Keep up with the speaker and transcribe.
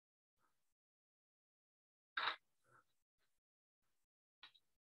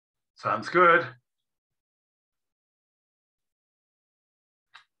Sounds good.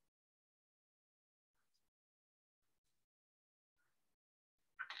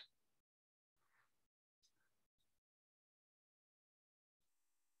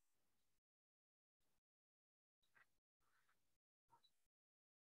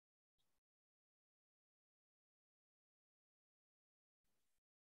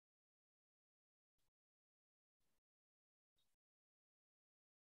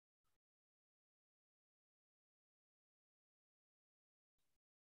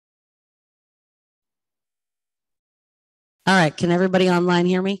 All right. Can everybody online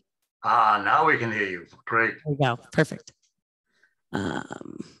hear me? Now we can hear you. Great. There we go. Perfect. For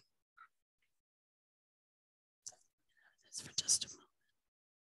just a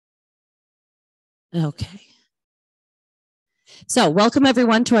moment. Okay. So welcome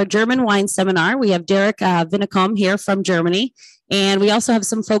everyone to our German wine seminar. We have Derek Vinnicombe here from Germany. And we also have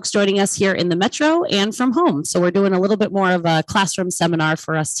some folks joining us here in the metro and from home. So we're doing a little bit more of a classroom seminar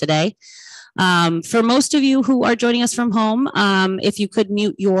for us today. For most of you who are joining us from home, if you could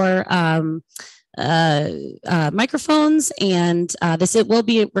mute your microphones, and it will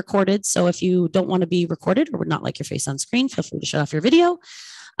be recorded. So if you don't want to be recorded or would not like your face on screen, feel free to shut off your video.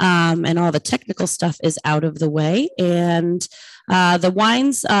 And all the technical stuff is out of the way. And the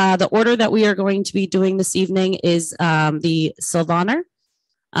wines, the order that we are going to be doing this evening is the Sylvaner.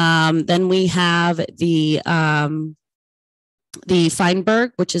 Then we have the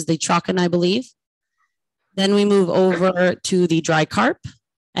Feinberg, which is the Trocken, I believe. Then we move over to the Dry Carp,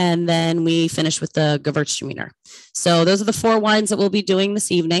 and then we finish with the Gewürztraminer. So those are the 4 wines that we'll be doing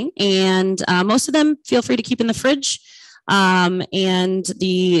this evening, and most of them feel free to keep in the fridge. And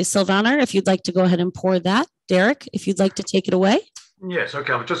the Sylvaner, if you'd like to go ahead and pour that. Derek, if you'd like to take it away. Yes,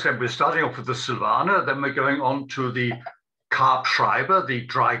 okay. We're starting off with the Sylvaner, then we're going on to the Carp Schreiber, the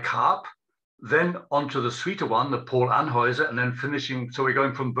Dry Carp, then onto the sweeter one, the Paul Anheuser, and then finishing. So we're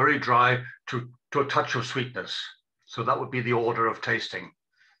going from very dry to a touch of sweetness. So that would be the order of tasting.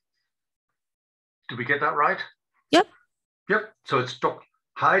 Did we get that right? Yep. Yep. So it's Dr.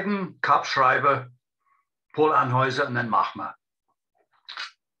 Haydn, Carp Schreiber, Paul Anheuser, and then Machmer.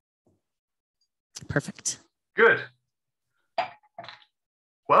 Perfect. Good.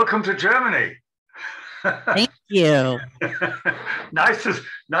 Welcome to Germany. Thank you. Nice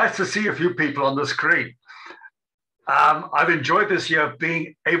to see a few people on the screen. I've enjoyed this year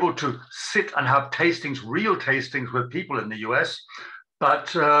being able to sit and have tastings, real tastings with people in the US,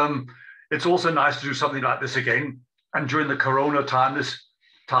 but it's also nice to do something like this again. And during the Corona times,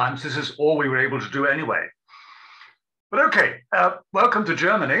 this is all we were able to do anyway. But okay, welcome to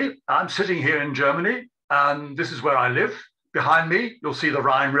Germany. I'm sitting here in Germany, and this is where I live. Behind me, you'll see the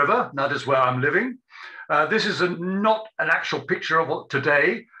Rhine River. That is where I'm living. This is not an actual picture of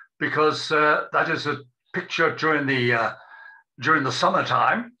today, because that is a picture during the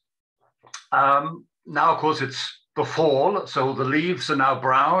summertime. Now, of course, it's the fall, so the leaves are now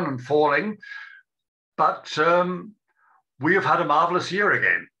brown and falling. But we have had a marvelous year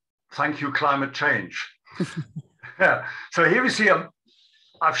again. Thank you, climate change. Yeah. So here we see,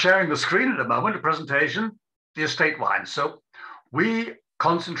 I'm sharing the screen at the moment, a presentation, the estate wines. So we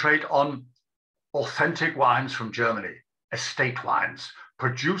concentrate on authentic wines from Germany, estate wines,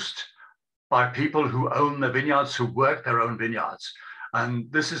 produced by people who own the vineyards, who work their own vineyards.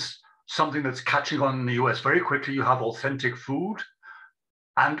 And this is something that's catching on in the US. Very quickly, you have authentic food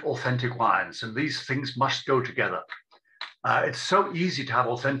and authentic wines, and these things must go together. It's so easy to have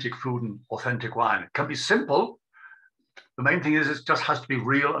authentic food and authentic wine. It can be simple. The main thing is it just has to be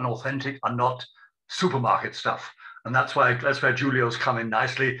real and authentic and not supermarket stuff. And that's where Giulio's come in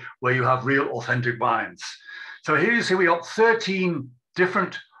nicely, where you have real authentic wines. So here you see we got 13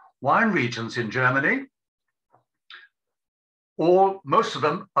 different wine regions in Germany, most of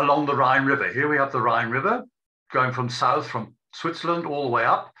them along the Rhine River. Here we have the Rhine River going from south, from Switzerland all the way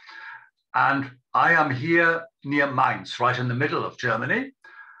up. And I am here near Mainz, right in the middle of Germany.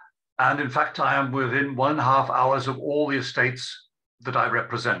 And in fact, I am within 1.5 hours of all the estates that I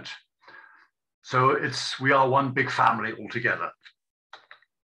represent. So we are one big family altogether.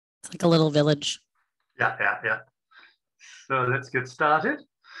 It's like a little village. Yeah. So let's get started.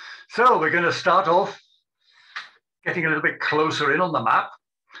 So we're going to start off getting a little bit closer in on the map.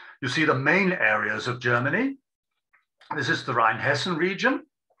 You see the main areas of Germany. This is the Rhine-Hessen region.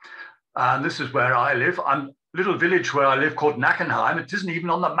 And this is where I live. I'm a little village where I live called Nackenheim. It isn't even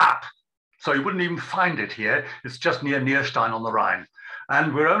on the map. So you wouldn't even find it here. It's just near Nierstein on the Rhine.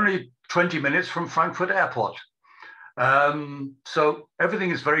 And we're only 20 minutes from Frankfurt Airport. So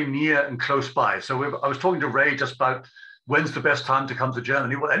everything is very near and close by. So I was talking to Ray just about when's the best time to come to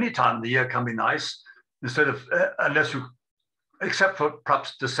Germany? Well, any time of the year can be nice, instead of, except for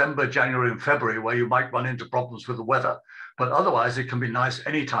perhaps December, January, and February, where you might run into problems with the weather. But otherwise, it can be nice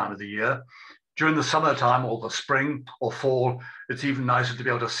any time of the year. During the summertime or the spring or fall, it's even nicer to be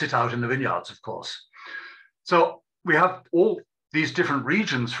able to sit out in the vineyards, of course. So we have all these different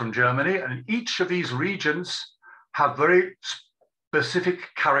regions from Germany, and each of these regions have very specific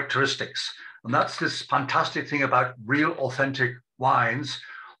characteristics. And that's this fantastic thing about real authentic wines,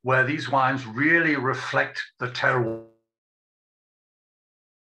 where these wines really reflect the terroir.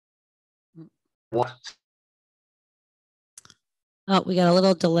 Oh, we got a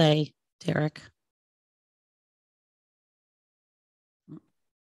little delay, Derek.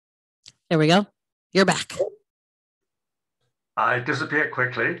 There we go. You're back. I disappeared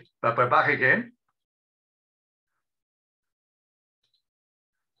quickly, but we're back again.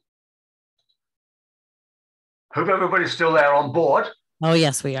 Hope everybody's still there on board. Oh,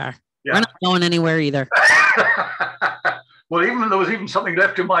 yes, we are. Yeah. We're not going anywhere either. Well, even there was even something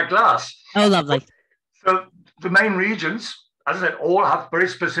left in my glass. Oh, lovely. So the main regions, as I said, all have very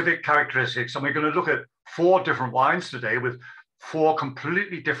specific characteristics. And we're going to look at 4 different wines today with 4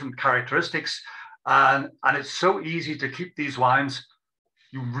 completely different characteristics. And it's so easy to keep these wines.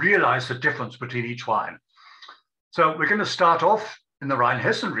 You realize the difference between each wine. So we're going to start off in the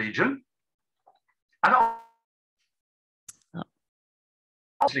Rhine-Hessen region. And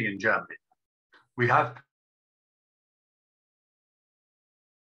in Germany, we have,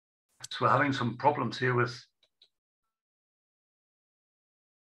 so we're having some problems here with,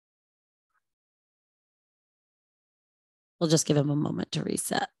 we'll just give him a moment to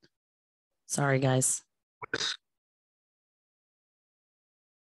reset. Sorry, guys.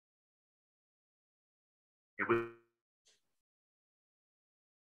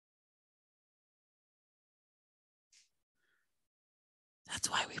 That's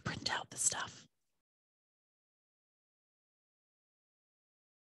why we print out the stuff.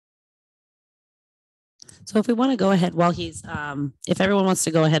 So if we want to go ahead while he's, if everyone wants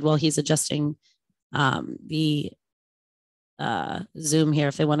to go ahead while he's adjusting the Zoom here,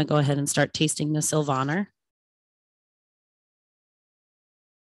 if they want to go ahead and start tasting the Sylvaner.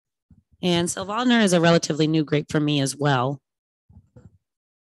 And Sylvaner is a relatively new grape for me as well.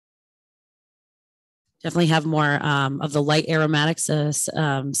 Definitely have more of the light aromatics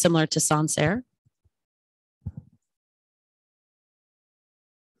similar to Sancerre.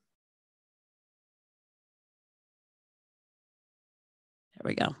 There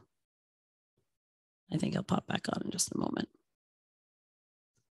we go. I think I'll pop back on in just a moment.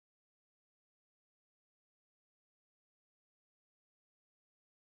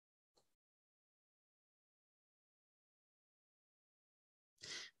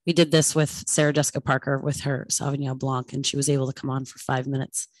 We did this with Sarah Jessica Parker with her Sauvignon Blanc, and she was able to come on for 5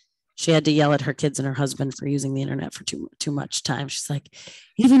 minutes. She had to yell at her kids and her husband for using the internet for too much time. She's like,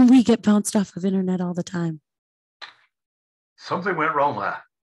 even we get bounced off of internet all the time. Something went wrong there.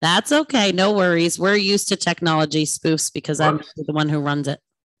 That's okay. No worries. We're used to technology spoofs because I'm the one who runs it.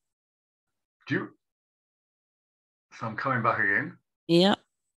 So I'm coming back again. Yep.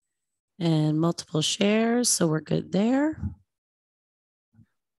 And multiple shares. So we're good there.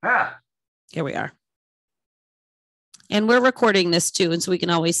 Ah. Here we are. And we're recording this too. And so we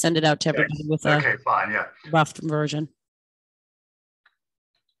can always send it out to everybody with a fine, yeah, rough version.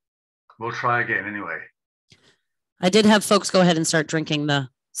 We'll try again anyway. I did have folks go ahead and start drinking the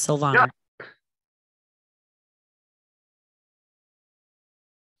Sylvaner. Yeah.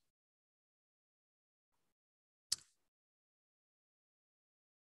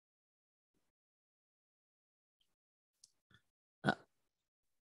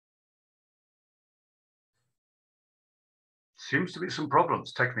 Seems to be some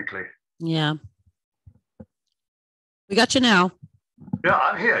problems technically. Yeah. We got you now. Yeah,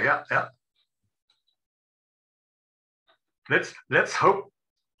 I'm here. Yeah. Let's hope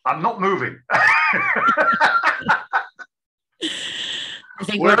I'm not moving. I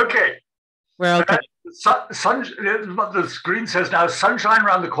think we're okay. We're okay. The screen says now sunshine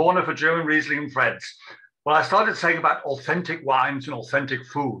around the corner for German Riesling and friends. Well, I started saying about authentic wines and authentic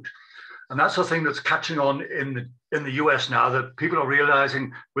food. And that's the thing that's catching on in the US now, that people are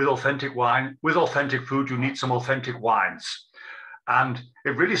realizing with authentic wine, with authentic food, you need some authentic wines. And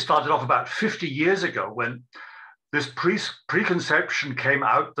it really started off about 50 years ago when this preconception came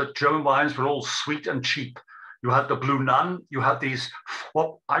out that German wines were all sweet and cheap. You had the Blue Nun, you had these,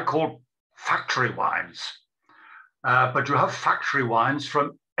 what I call factory wines. But you have factory wines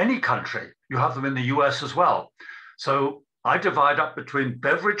from any country. You have them in the US as well. So I divide up between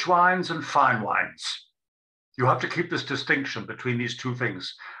beverage wines and fine wines. You have to keep this distinction between these two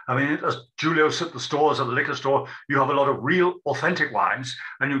things. I mean, as Julio's at the stores, at the liquor store, you have a lot of real, authentic wines.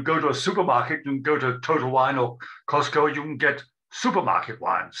 And you go to a supermarket, you can go to Total Wine or Costco, you can get supermarket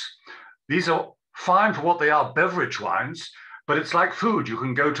wines. These are fine for what they are, beverage wines, but it's like food. You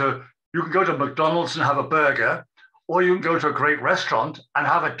can go to McDonald's and have a burger, or you can go to a great restaurant and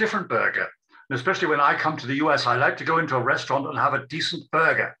have a different burger. And especially when I come to the US, I like to go into a restaurant and have a decent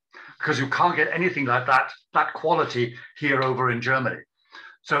burger, because you can't get anything like that quality here over in Germany.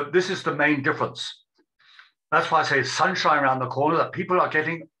 So this is the main difference. That's why I say sunshine around the corner, that people are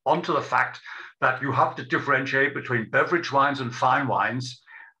getting onto the fact that you have to differentiate between beverage wines and fine wines.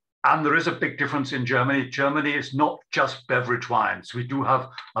 And there is a big difference in Germany. Germany is not just beverage wines. We do have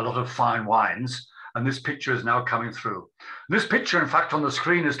a lot of fine wines. And this picture is now coming through. This picture, in fact, on the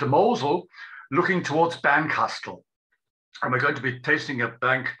screen is the Mosel looking towards Bernkastel. And we're going to be tasting a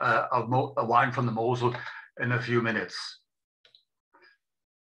wine from the Mosel in a few minutes.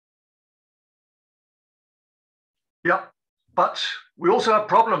 Yeah, but we also have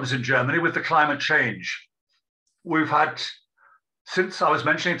problems in Germany with the climate change. We've had, since I was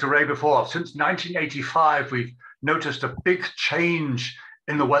mentioning to Ray before, since 1985, we've noticed a big change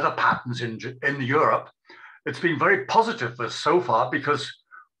in the weather patterns in Europe. It's been very positive for us so far because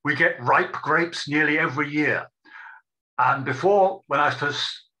we get ripe grapes nearly every year. And before, when I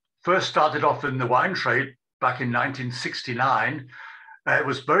first started off in the wine trade back in 1969, it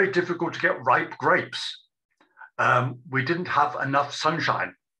was very difficult to get ripe grapes. We didn't have enough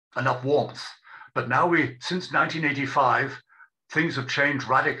sunshine, enough warmth. But now since 1985, things have changed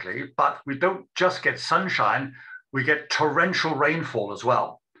radically, but we don't just get sunshine, we get torrential rainfall as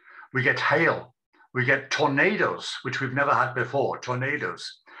well. We get hail, we get tornadoes, which we've never had before,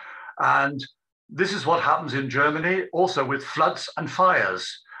 tornadoes. And this is what happens in Germany, also with floods and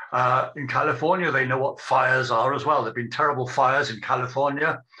fires. In California, they know what fires are as well. There have been terrible fires in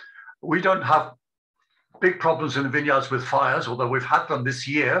California. We don't have big problems in the vineyards with fires, although we've had them this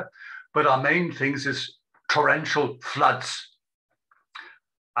year. But our main things is torrential floods.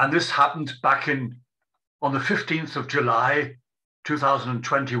 And this happened back on the 15th of July,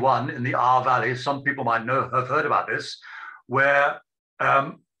 2021 in the Ahr Valley. Some people might have heard about this, where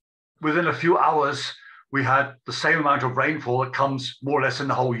within a few hours, we had the same amount of rainfall that comes more or less in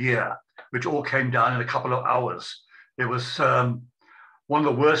the whole year, which all came down in a couple of hours. It was one of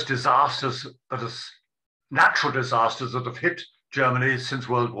the worst disasters, natural disasters that have hit Germany since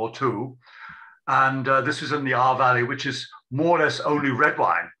World War II. And this is in the Ahr Valley, which is more or less only red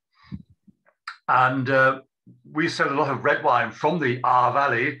wine. And we sell a lot of red wine from the Ahr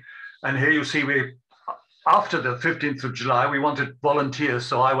Valley. And here you see after the 15th of July, we wanted volunteers.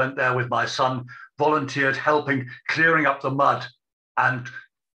 So I went there with my son, volunteered, helping, clearing up the mud. And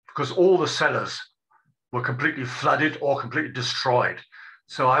because all the cellars were completely flooded or completely destroyed.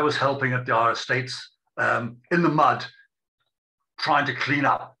 So I was helping at our estates in the mud, trying to clean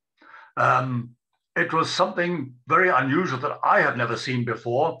up. It was something very unusual that I have never seen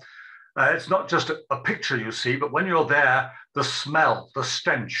before. It's not just a picture you see, but when you're there, the smell, the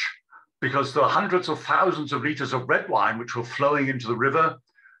stench, because there are hundreds of thousands of liters of red wine which were flowing into the river,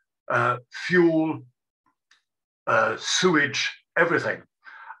 fuel, sewage, everything.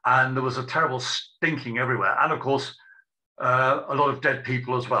 And there was a terrible stinking everywhere. And of course, a lot of dead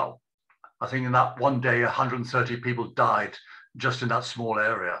people as well. I think in that one day, 130 people died just in that small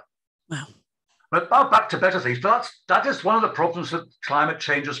area. Wow. But back to better things. But that is one of the problems that climate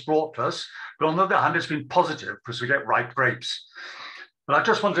change has brought us. But on the other hand, it's been positive because we get ripe grapes. But I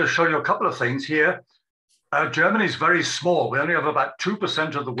just wanted to show you a couple of things here. Germany is very small. We only have about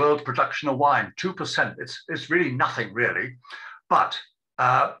 2% of the world production of wine, 2%. It's really nothing, really. But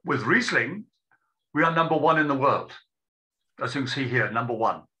with Riesling, we are number one in the world. As you can see here, number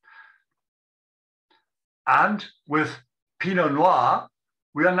one. And with Pinot Noir,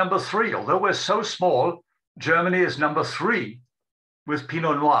 we are number three. Although we're so small, Germany is number three with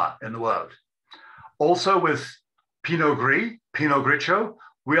Pinot Noir in the world. Also with Pinot Gris, Pinot Grigio,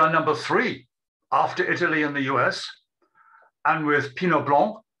 we are number three after Italy and the US. And with Pinot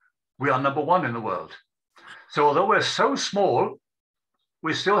Blanc, we are number one in the world. So although we're so small,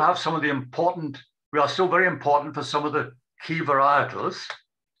 we still have some of the we are still very important for some of the key varietals.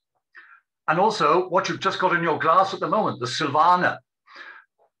 And also what you've just got in your glass at the moment, the Silvaner.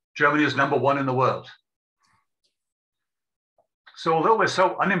 Germany is number one in the world. So although we're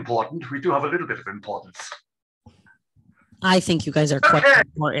so unimportant, we do have a little bit of importance. I think you guys are quite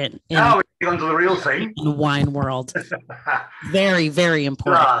important. Now we're getting onto the real thing. In the wine world. Very, very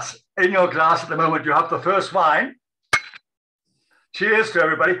important. Glass. In your glass at the moment, you have the first wine. Cheers to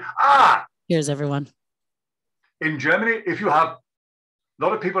everybody. Cheers, everyone. In Germany, if you have, a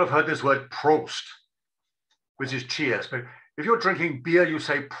lot of people have heard this word Prost, which is cheers. But if you're drinking beer, you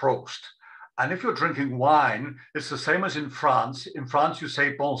say Prost. And if you're drinking wine, it's the same as in France. In France, you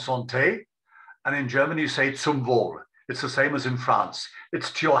say Bon Santé. And in Germany, you say Zum Wohl. It's the same as in France.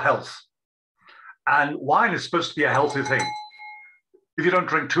 It's to your health. And wine is supposed to be a healthy thing if you don't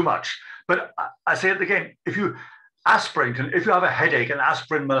drink too much. But I say it again, if you have a headache, an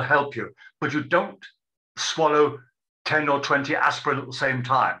aspirin will help you, but you don't swallow 10 or 20 aspirin at the same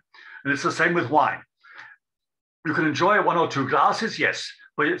time. And it's the same with wine. You can enjoy 1 or 2 glasses, yes,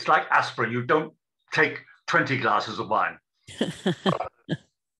 but it's like aspirin. You don't take 20 glasses of wine.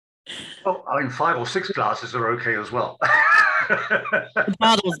 Well, I mean, 5 or 6 glasses are okay as well.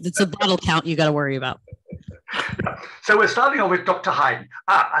 It's a bottle count you got to worry about. Yeah. So we're starting off with Dr. Haydn.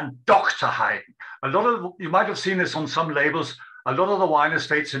 And Dr. Haydn. You might have seen this on some labels. A lot of the wine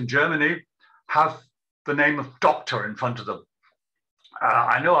estates in Germany have the name of doctor in front of them.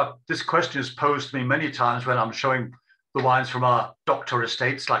 I know this question is posed to me many times when I'm showing the wines from our doctor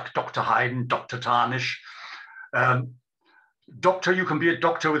estates, like Dr. Haydn, Dr. Tarnisch. Doctor, you can be a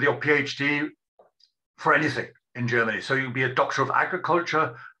doctor with your PhD for anything in Germany. So you can be a doctor of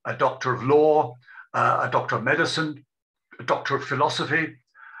agriculture, a doctor of law, a doctor of medicine, a doctor of philosophy.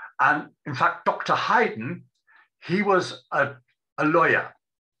 And in fact, Dr. Haydn, he was a lawyer,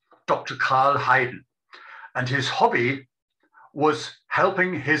 Dr. Karl Haydn. And his hobby was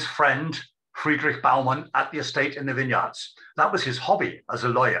helping his friend, Friedrich Baumann, at the estate in the vineyards. That was his hobby as a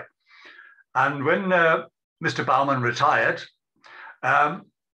lawyer. And when Mr. Baumann retired,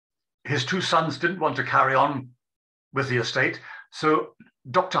 his 2 sons didn't want to carry on with the estate. So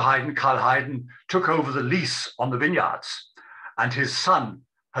Dr. Haydn, Karl Haydn, took over the lease on the vineyards. And his son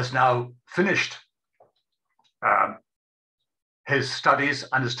has now finished his studies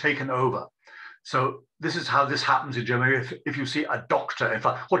and has taken over. So this is how this happens in Germany. If you see a doctor, in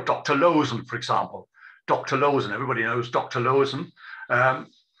fact, or Dr. Lohsen, for example, Dr. Lohsen, everybody knows Dr. Lohsen.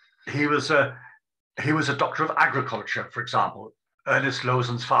 He was a doctor of agriculture, for example, Ernest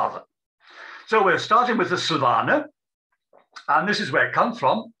Lohsen's father. So we're starting with the Silvaner, and this is where it comes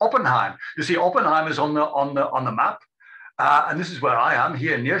from, Oppenheim. You see, Oppenheim is on the map, and this is where I am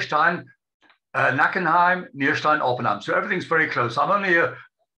here in Nierstein, Nackenheim, Nierstein, Oppenheim. So everything's very close. I'm only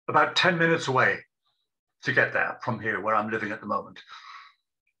about 10 minutes away to get there from here, where I'm living at the moment.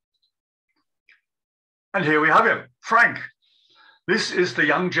 And here we have him, Frank. This is the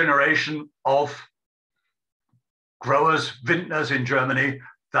young generation of growers, vintners in Germany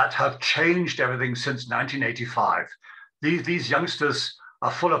that have changed everything since 1985. These youngsters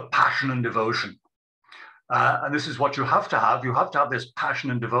are full of passion and devotion. And this is what you have to have. You have to have this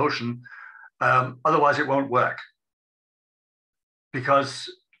passion and devotion. Otherwise, it won't work.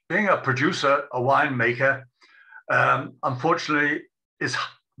 Because being a producer, a winemaker, unfortunately, is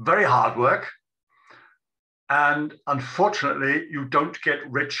very hard work. And unfortunately, you don't get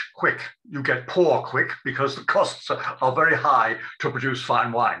rich quick. You get poor quick because the costs are very high to produce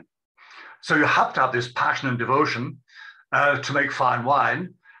fine wine. So you have to have this passion and devotion to make fine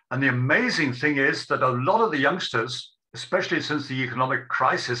wine. And the amazing thing is that a lot of the youngsters, especially since the economic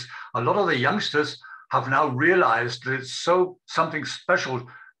crisis, a lot of the youngsters have now realized that it's something special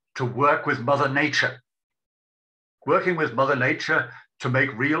to work with Mother Nature. Working with Mother Nature to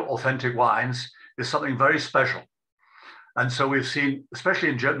make real authentic wines is something very special. And so we've seen, especially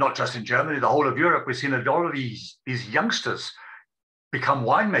in Germany, not just in Germany, the whole of Europe, we've seen a lot of these youngsters become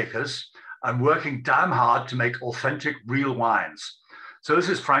winemakers and working damn hard to make authentic, real wines. So this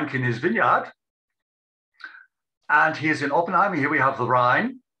is Frank in his vineyard. And he is in Oppenheim. Here we have the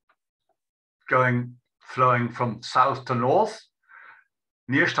Rhine flowing from south to north,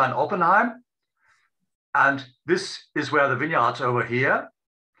 Nierstein, Oppenheim. And this is where the vineyards over here.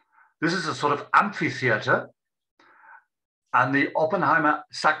 This is a sort of amphitheater and the Oppenheimer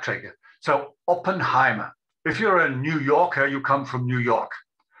Sackträger. So Oppenheimer, if you're a New Yorker, you come from New York.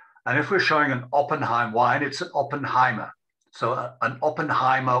 And if we're showing an Oppenheim wine, it's an Oppenheimer. So an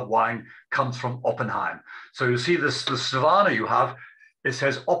Oppenheimer wine comes from Oppenheim. So you see this, the Silvaner you have, it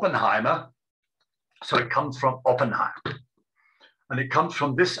says Oppenheimer. So it comes from Oppenheim. And it comes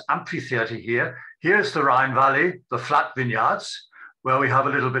from this amphitheater here. Here's the Rhine Valley, the flat vineyards, where we have a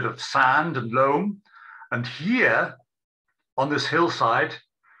little bit of sand and loam. And here on this hillside,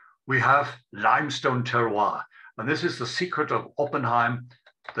 we have limestone terroir. And this is the secret of Oppenheim,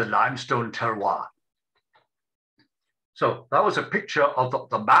 the limestone terroir. So that was a picture of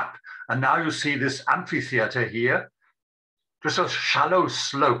the map. And now you see this amphitheater here, just a shallow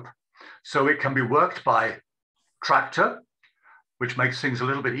slope. So it can be worked by tractor, which makes things a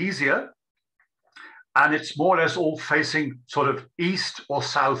little bit easier. and it's more or less all facing sort of east or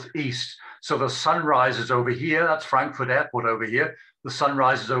southeast. So the sun rises over here, that's Frankfurt Airport over here, the sun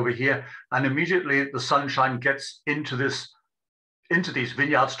rises over here, and immediately the sunshine gets into these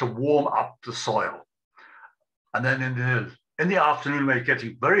vineyards to warm up the soil. And then in the afternoon, when it's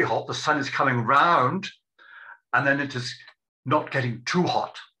getting very hot, the sun is coming round, and then it is not getting too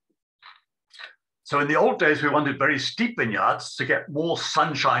hot. So in the old days, we wanted very steep vineyards to get more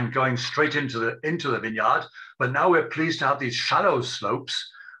sunshine going straight into the vineyard. But now we're pleased to have these shallow slopes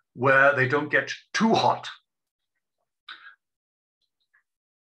where they don't get too hot.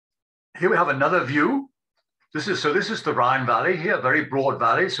 Here we have another view. This is the Rhine Valley here, a very broad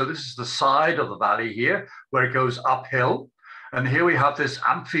valley. So this is the side of the valley here where it goes uphill. And here we have this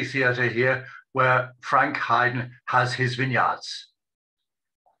amphitheater here where Frank Heiden has his vineyards.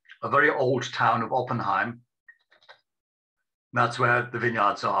 A very old town of Oppenheim. That's where the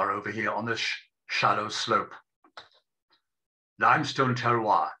vineyards are over here on this shallow slope. Limestone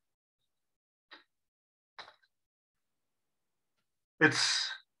terroir. The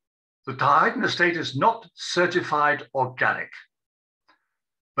Heiden estate is not certified organic.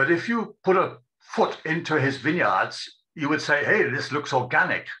 But if you put a foot into his vineyards, you would say, hey, this looks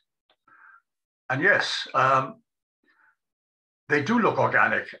organic. And yes, they do look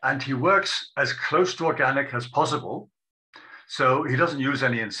organic, and he works as close to organic as possible. So he doesn't use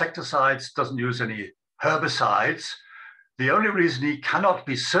any insecticides, doesn't use any herbicides. The only reason he cannot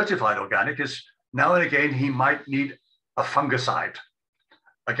be certified organic is now and again he might need a fungicide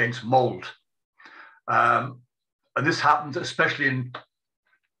against mold. And this happened especially in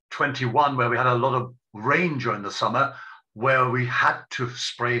 21, where we had a lot of rain during the summer, where we had to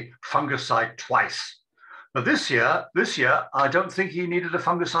spray fungicide twice. But this year, I don't think he needed a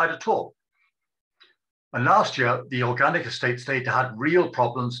fungicide at all. And last year, the organic estates, they had real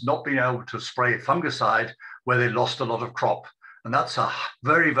problems not being able to spray fungicide, where they lost a lot of crop. And that's a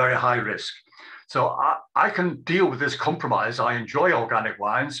very, very high risk. So I can deal with this compromise. I enjoy organic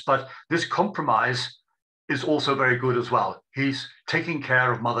wines, but this compromise is also very good as well. He's taking care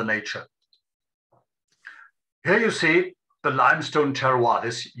of Mother Nature. Here you see the limestone terroir,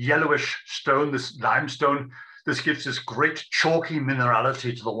 this yellowish stone, this limestone. This gives this great chalky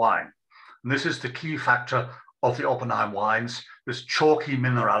minerality to the wine. And this is the key factor of the Oppenheim wines, this chalky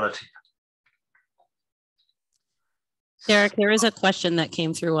minerality. Derek, there is a question that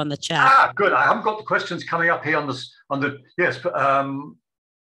came through on the chat. Good. I haven't got the questions coming up here yes, but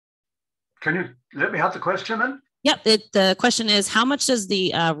can you let me have the question then? Yep. The question is, how much does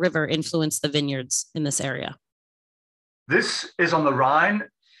the river influence the vineyards in this area? This is on the Rhine.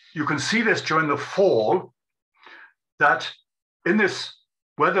 You can see this during the fall, that in this,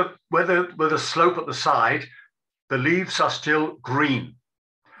 where the slope at the side, the leaves are still green.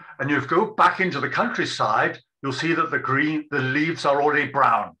 And if you go back into the countryside, you'll see that the leaves are already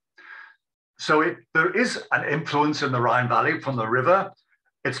brown. So there is an influence in the Rhine Valley from the river.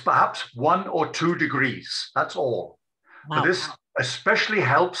 It's perhaps 1 or 2 degrees, that's all. Wow. But this especially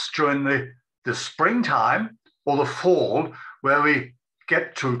helps during the springtime or the fall, where we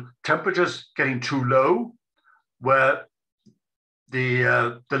get to temperatures getting too low, where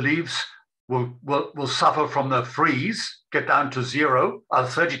the leaves will suffer from the freeze, get down to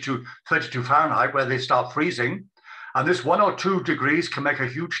 32 Fahrenheit, where they start freezing. And this 1 or 2 degrees can make a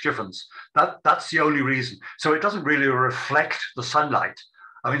huge difference. That's the only reason. So it doesn't really reflect the sunlight.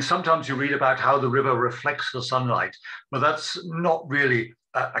 I mean, sometimes you read about how the river reflects the sunlight, but that's not really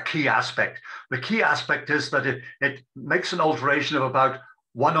a key aspect. The key aspect is that it makes an alteration of about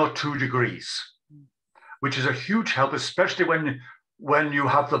 1 or 2 degrees, which is a huge help, especially when you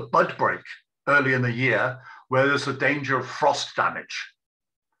have the bud break early in the year, where there's a danger of frost damage.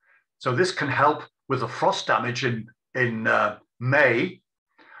 So this can help with the frost damage in May,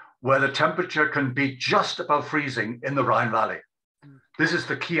 where the temperature can be just above freezing in the Rhine Valley. This is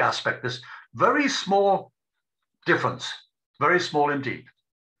the key aspect, this very small difference, very small indeed.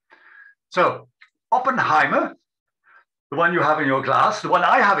 So Oppenheimer, the one you have in your glass, the one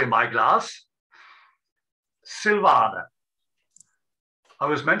I have in my glass, Silvaner. I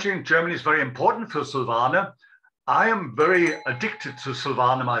was mentioning Germany is very important for Silvaner. I am very addicted to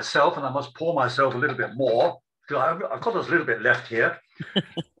Silvaner myself, and I must pour myself a little bit more, because I've got a little bit left here.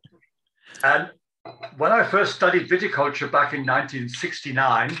 And when I first studied viticulture back in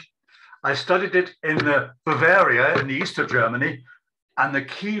 1969, I studied it in Bavaria, in the east of Germany, and the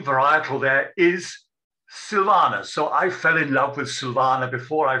key varietal there is Silvaner. So I fell in love with Silvaner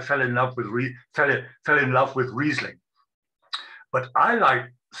before I fell in love with Riesling. But I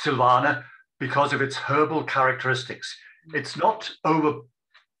like Silvaner because of its herbal characteristics. It's not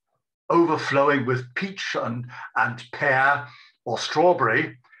overflowing with peach and pear or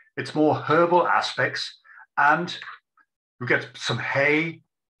strawberry. It's more herbal aspects, and you get some hay,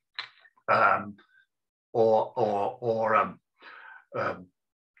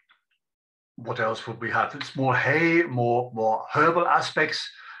 what else would we have? It's more hay, more herbal aspects.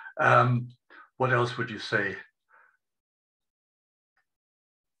 What else would you say?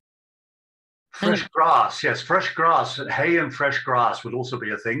 Fresh grass, yes, fresh grass, hay and fresh grass would also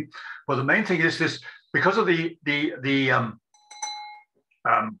be a thing. Well, the main thing is this, because of the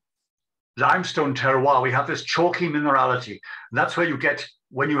limestone terroir, we have this chalky minerality. And that's where you get,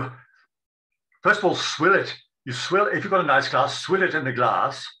 when you, first of all, swill it. You swill, if you've got a nice glass, swill it in the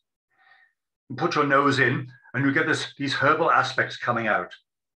glass, and put your nose in, and you get these herbal aspects coming out.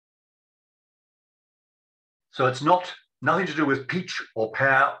 So it's nothing to do with peach or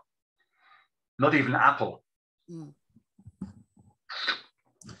pear, not even apple. Mm.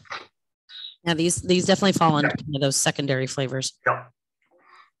 Yeah, these definitely fall into those secondary flavors. Yeah.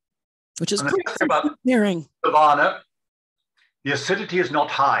 Which is great about Silvaner, the acidity is not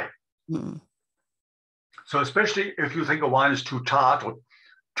high. Mm. So especially if you think a wine is too tart or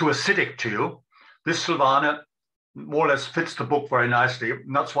too acidic to you, this Silvaner more or less fits the book very nicely.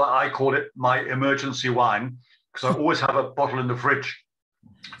 And that's why I call it my emergency wine, because I always have a bottle in the fridge,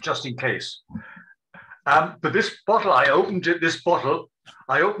 just in case. But this bottle, I opened this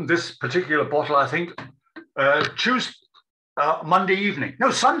particular bottle, I think, Monday evening.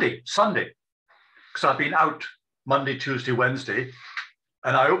 No, Sunday, because I've been out Monday, Tuesday, Wednesday,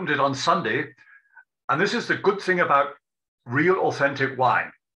 and I opened it on Sunday. And this is the good thing about real authentic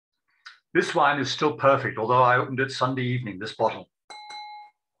wine. This wine is still perfect, although I opened it Sunday evening, this bottle.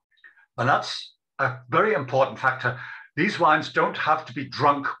 And that's a very important factor. These wines don't have to be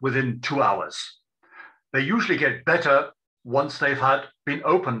drunk within 2 hours. They usually get better once they've been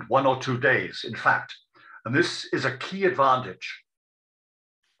opened 1 or 2 days, in fact. And this is a key advantage.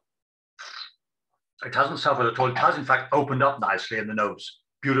 It hasn't suffered at all. It has, in fact, opened up nicely in the nose,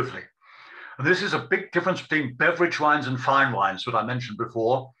 beautifully. And this is a big difference between beverage wines and fine wines, what I mentioned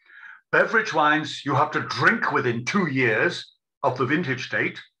before. Beverage wines, you have to drink within 2 years of the vintage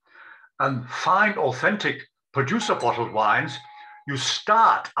date. And fine, authentic, producer-bottled wines, you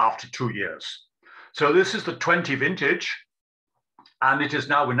start after 2 years. So this is the 20 vintage. And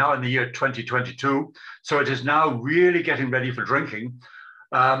we're now in the year 2022. So it is now really getting ready for drinking.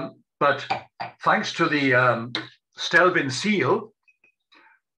 But thanks to the Stelvin seal,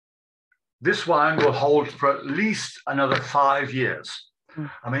 this wine will hold for at least another 5 years.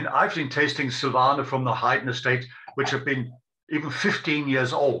 I mean, I've been tasting Silvaner from the Hayden estate, which have been even 15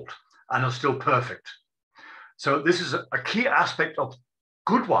 years old and are still perfect. So this is a key aspect of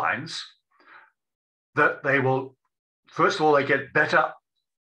good wines, that they will, first of all, they get better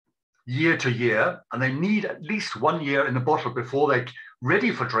year to year, and they need at least 1 year in the bottle before they're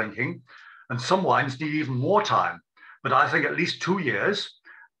ready for drinking. And some wines need even more time, but I think at least 2 years.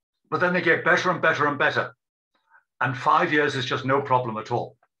 But then they get better and better and better. And 5 years is just no problem at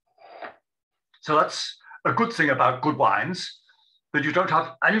all. So that's a good thing about good wines, that you don't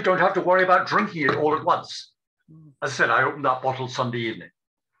have to worry about drinking it all at once. As I said, I opened that bottle Sunday evening.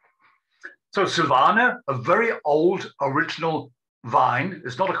 So Silvaner, a very old original vine.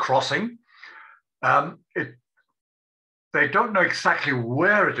 It's not a crossing. They don't know exactly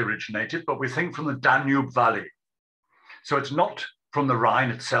where it originated, but we think from the Danube Valley. So it's not from the Rhine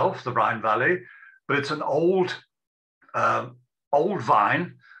itself, the Rhine Valley, but it's an old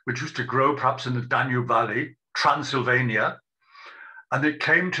vine which used to grow perhaps in the Danube Valley, Transylvania, and it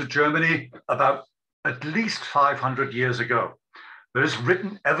came to Germany about at least 500 years ago. There is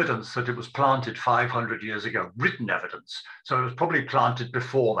written evidence that it was planted 500 years ago, written evidence. So it was probably planted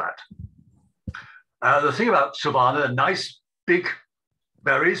before that. The thing about Silvaner, they're nice, big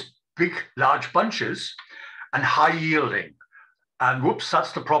berries, big, large bunches, and high yielding. And whoops,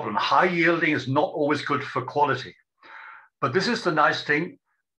 that's the problem. High yielding is not always good for quality. But this is the nice thing.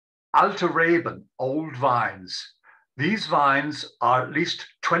 Alte Reben, old vines. These vines are at least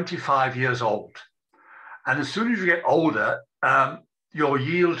 25 years old. And as soon as you get older, your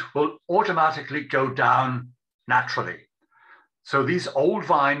yield will automatically go down naturally. So these old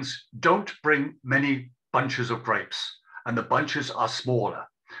vines don't bring many bunches of grapes, and the bunches are smaller.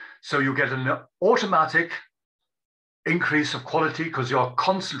 So you get an automatic increase of quality because you're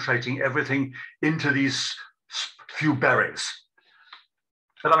concentrating everything into these few berries.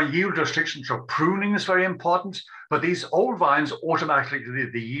 But I mean, yield restrictions or pruning is very important, but these old vines automatically,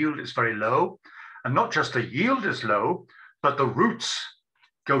 the yield is very low. And not just the yield is low, but the roots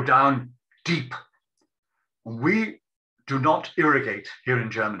go down deep. We do not irrigate here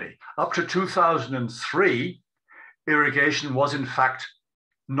in Germany. Up to 2003, irrigation was in fact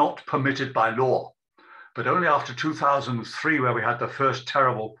not permitted by law. But only after 2003, where we had the first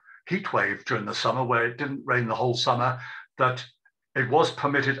terrible heat wave during the summer, where it didn't rain the whole summer, that it was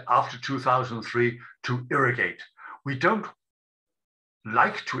permitted after 2003 to irrigate. We don't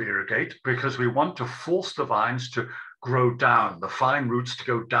like to irrigate because we want to force the vines to grow down, the fine roots to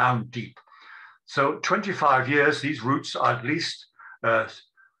go down deep. So 25 years, these roots are at least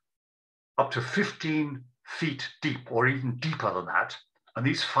up to 15 feet deep, or even deeper than that. And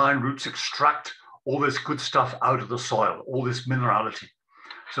these fine roots extract all this good stuff out of the soil, all this minerality.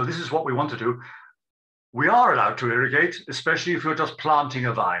 So this is what we want to do. We are allowed to irrigate, especially if you're just planting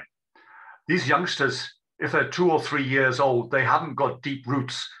a vine. These youngsters, if they're 2 or 3 years old, they haven't got deep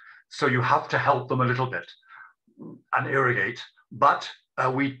roots. So you have to help them a little bit and irrigate. But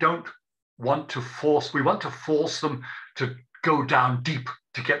we don't want to force, we want to force them to go down deep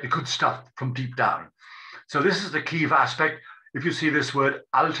to get the good stuff from deep down. So this is the key aspect. If you see this word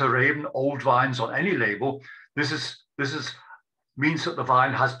alte Reben, old vines, on any label, this means that the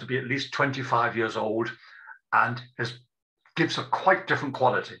vine has to be at least 25 years old and gives a quite different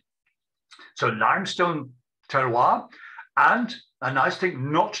quality. So limestone terroir, and a nice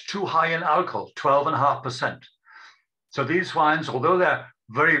thing, not too high in alcohol, 12.5%. So these wines, although they're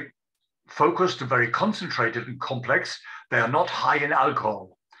very focused and very concentrated and complex, they are not high in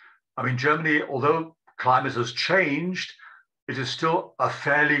alcohol. I mean, Germany, although climate has changed, it is still a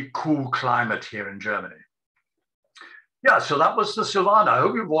fairly cool climate here in Germany. Yeah, so that was the Silvaner. I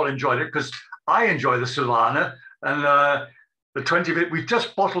hope you've all enjoyed it, because I enjoy the Silvaner. And the 20, we've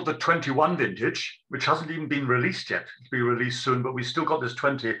just bottled the 21 vintage, which hasn't even been released yet. It'll be released soon, but we still got this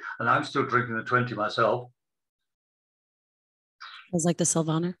 20, and I'm still drinking the 20 myself. It's like the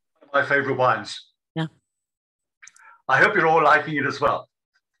Silvaner. My favorite wines. Yeah. I hope you're all liking it as well.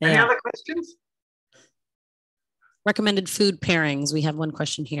 Yeah. Any other questions? Recommended food pairings. We have one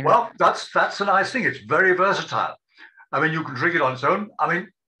question here. Well, that's a nice thing. It's very versatile. I mean, you can drink it on its own. I mean,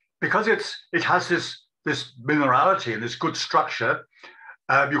 because it has this minerality and this good structure.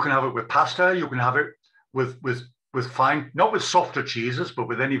 You can have it with pasta. You can have it with fine, not with softer cheeses, but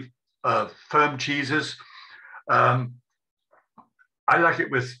with any firm cheeses. I like it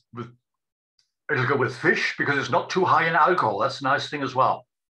it'll go with fish because it's not too high in alcohol. That's a nice thing as well.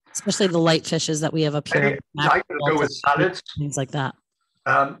 Especially the light fishes that we have up here. It'll go with salads. Things like that.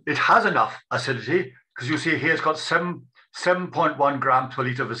 It has enough acidity because you see here it's got 7.1 grams per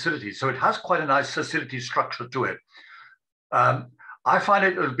liter of acidity. So it has quite a nice acidity structure to it. I find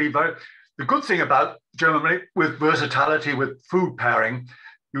it'll be the good thing about Germany with versatility with food pairing,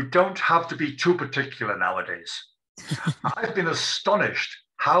 you don't have to be too particular nowadays. I've been astonished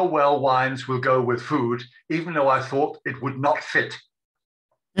how well wines will go with food, even though I thought it would not fit.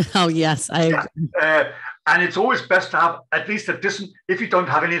 Oh, yes. And it's always best to have at least a decent, if you don't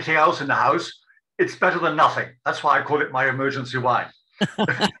have anything else in the house, it's better than nothing. That's why I call it my emergency wine.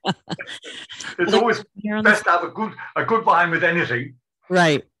 It's always best to have a good wine with anything.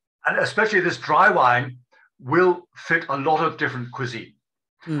 Right. And especially this dry wine will fit a lot of different cuisine.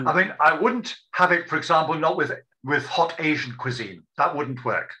 Mm. I mean, I wouldn't have it, for example, not with hot Asian cuisine. That wouldn't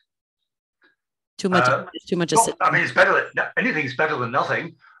work. Too much acidity. I mean, anything's better than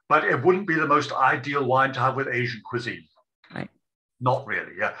nothing, but it wouldn't be the most ideal wine to have with Asian cuisine. Right. Not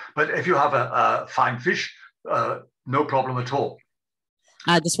really, yeah. But if you have a fine fish, no problem at all.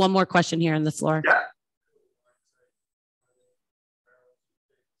 Just one more question here on the floor. Yeah.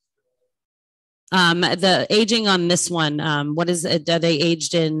 The aging on this one, what is it? Are they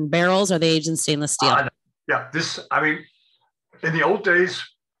aged in barrels? Or are they aged in stainless steel? Yeah, I mean, in the old days,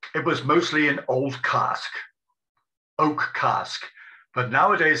 it was mostly an old oak cask. But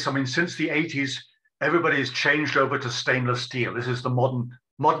nowadays, I mean, since the 80s, everybody's changed over to stainless steel. This is the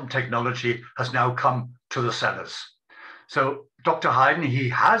modern technology has now come to the cellars. So Dr. Hayden, he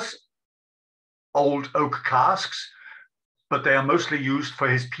has old oak casks, but they are mostly used for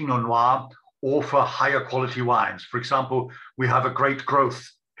his Pinot Noir or for higher quality wines. For example, we have a great growth.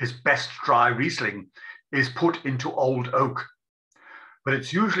 His best dry Riesling is put into old oak, but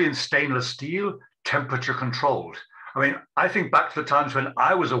it's usually in stainless steel, temperature controlled. I mean, I think back to the times when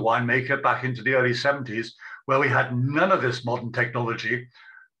I was a winemaker back into the early 70s, where we had none of this modern technology.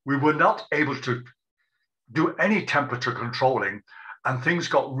 We were not able to do any temperature controlling, and things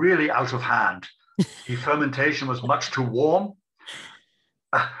got really out of hand. The fermentation was much too warm,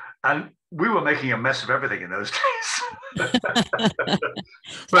 and we were making a mess of everything in those days.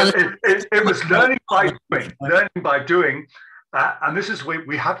 But it was learning by doing, and this is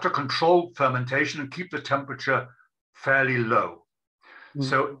we have to control fermentation and keep the temperature fairly low.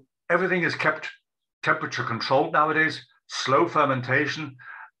 So everything is kept temperature controlled nowadays, slow fermentation,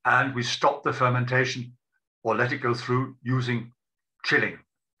 and we stop the fermentation or let it go through using chilling.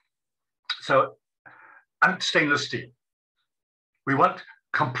 So, and stainless steel. We want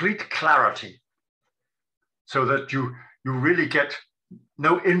complete clarity so that you really get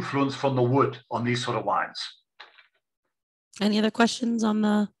no influence from the wood on these sort of wines. Any other questions on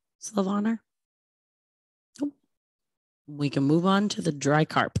the Slavonner? We can move on to the dry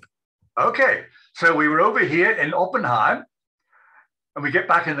carp. Okay, so we were over here in Oppenheim, and we get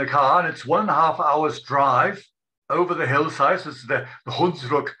back in the car, and it's 1.5 hours drive over the hillsides. This is the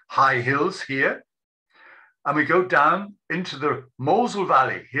Hunsrück high hills here. And we go down into the Mosel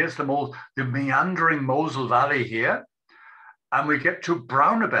Valley. Here's the meandering Mosel Valley here. And we get to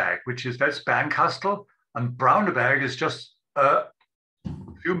Brauneberg, which is, that's Bernkastel. And Brauneberg is just a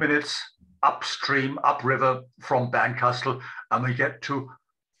few minutes upstream, upriver from Bernkastel. And we get to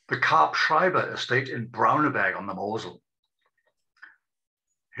the Karp Schreiber estate in Brauneberg on the Mosel.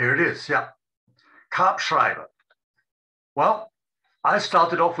 Here it is, yeah. Karp Schreiber. Well, I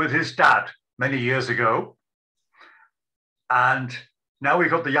started off with his dad many years ago. And now we've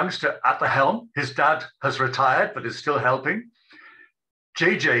got the youngster at the helm. His dad has retired, but is still helping.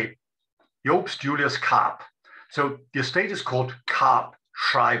 JJ, Jobst Julius Karp. So the estate is called Karp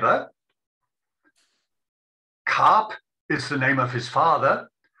Schreiber. Karp is the name of his father,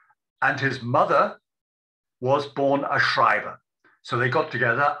 and his mother was born a Schreiber. So they got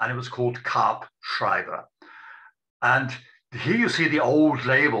together, and it was called Karp Schreiber. And here you see the old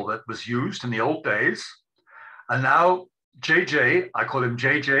label that was used in the old days. And now JJ, I call him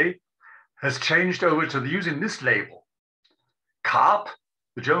JJ, has changed over to using this label. Karp,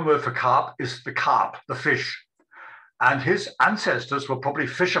 the German word for carp is the carp, the fish. And his ancestors were probably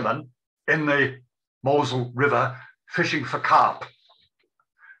fishermen in the Mosel River fishing for carp.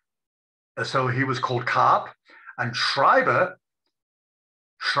 So he was called Karp. And Schreiber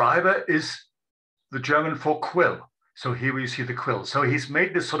is the German for quill. So here we see the quill. So he's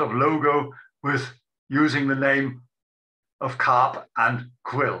made this sort of logo with using the name of carp and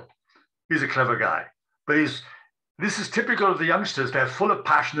quill. He's a clever guy. But this is typical of the youngsters. They're full of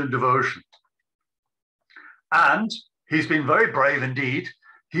passion and devotion. And he's been very brave indeed.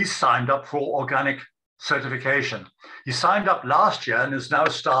 He's signed up for organic certification. He signed up last year and has now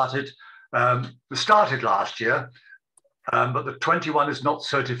started last year, but the 21 is not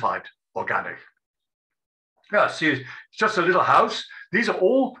certified organic. Yeah, see, it's just a little house. These are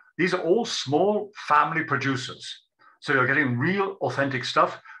all small family producers. So you're getting real authentic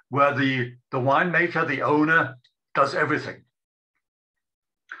stuff where the winemaker, the owner, does everything.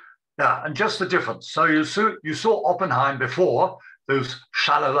 Yeah, and just the difference. So you saw Oppenheim before,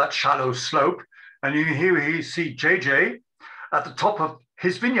 that shallow slope, and here you see JJ at the top of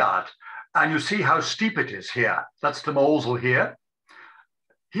his vineyard, and you see how steep it is here. That's the Mosel here.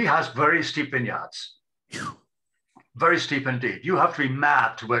 He has very steep vineyards. Very steep indeed. You have to be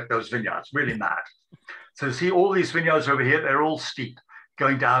mad to work those vineyards, really mad. So see all these vineyards over here, they're all steep,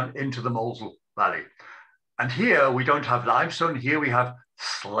 going down into the Mosel Valley. And here we don't have limestone, here we have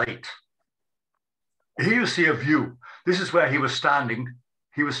slate. Here you see a view. This is where he was standing.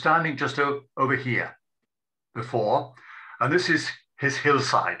 He was standing just over here before, and this is his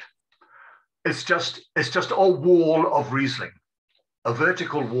hillside. It's just a wall of Riesling, a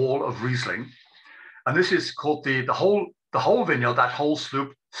vertical wall of Riesling. And this is called the whole vineyard, that whole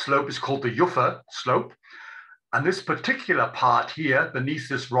slope is called the Juffer slope. And this particular part here, beneath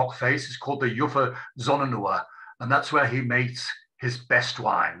this rock face, is called the Juffer Sonnenuhr. And that's where he makes his best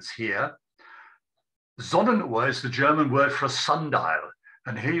wines here. Sonnenuhr is the German word for a sundial.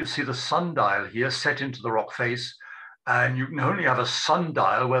 And here you see the sundial here set into the rock face. And you can only have a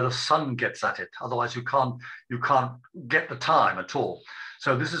sundial where the sun gets at it. Otherwise, you can't get the time at all.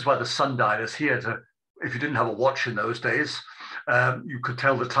 So this is why the sundial is here to, if you didn't have a watch in those days, you could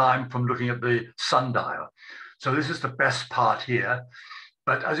tell the time from looking at the sundial. So this is the best part here.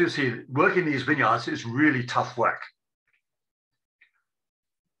 But as you see, working these vineyards is really tough work.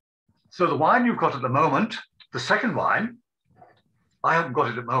 So the wine you've got at the moment, the second wine, I haven't got it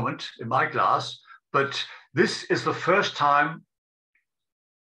at the moment in my glass, but this is the first time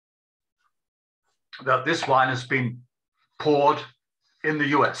that this wine has been poured in the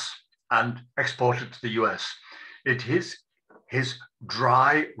US and exported to the US. It is his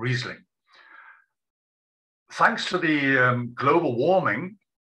dry Riesling. Thanks to the global warming,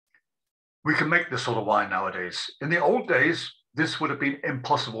 we can make this sort of wine nowadays. In the old days, this would have been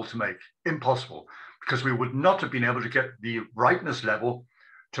impossible to make, impossible, because we would not have been able to get the ripeness level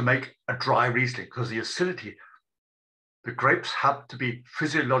to make a dry Riesling because the acidity the grapes have to be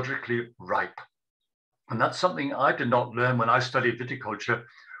physiologically ripe. And that's something I did not learn when I studied viticulture.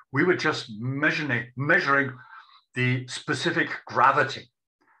 We were just measuring the specific gravity,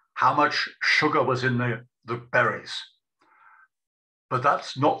 how much sugar was in the berries. But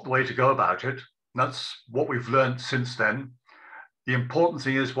that's not the way to go about it. That's what we've learned since then. The important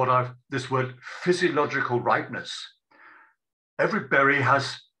thing is this word physiological ripeness. Every berry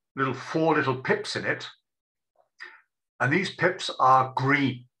has four little pips in it. And these pips are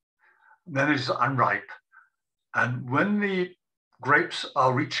green. Then it is unripe. And when the grapes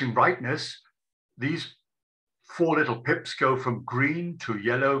are reaching ripeness, these four little pips go from green to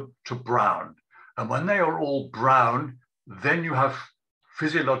yellow to brown. And when they are all brown, then you have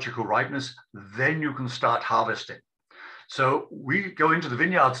physiological ripeness, then you can start harvesting. So we go into the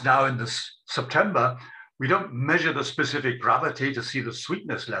vineyards now in this September. We don't measure the specific gravity to see the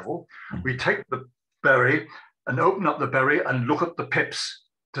sweetness level. We take the berry and open up the berry and look at the pips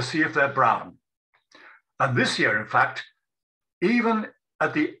to see if they're brown. And this year, in fact, even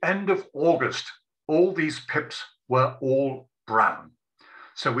at the end of August, all these pips were all brown.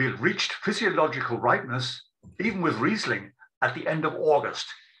 So we had reached physiological ripeness, even with Riesling, at the end of August.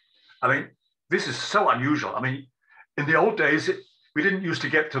 I mean, this is so unusual. I mean, in the old days, we didn't used to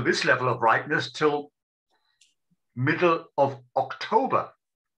get to this level of ripeness till middle of October.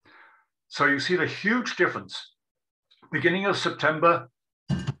 So you see the huge difference. Beginning of September,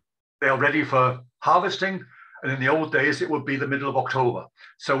 they are ready for harvesting. And in the old days, it would be the middle of October.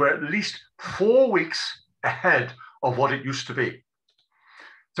 So we're at least 4 weeks ahead of what it used to be.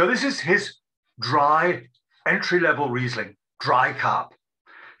 So this is his dry entry-level Riesling, dry carp.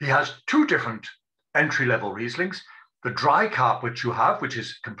 He has two different entry-level Rieslings. The dry carp, which you have, which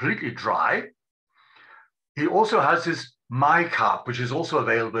is completely dry. He also has his My Carp, which is also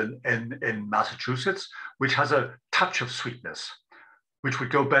available in Massachusetts, which has a touch of sweetness, which would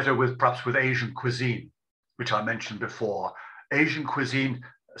go better with perhaps with Asian cuisine, which I mentioned before. Asian cuisine,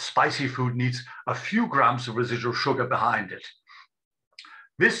 spicy food needs a few grams of residual sugar behind it.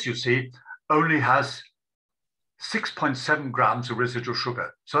 This, you see, only has 6.7 grams of residual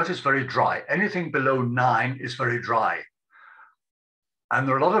sugar. So it is very dry. Anything below 9 is very dry. And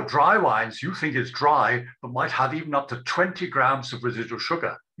there are a lot of dry wines you think is dry, but might have even up to 20 grams of residual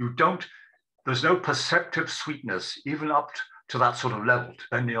sugar. There's no perceptive sweetness, even up to that sort of level,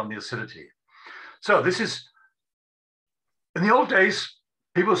 depending on the acidity. So this is, in the old days,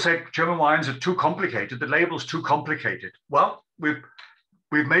 people said German wines are too complicated, the label's too complicated. Well, we've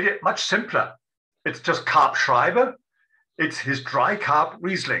made it much simpler. It's just Carp Schreiber. It's his dry carp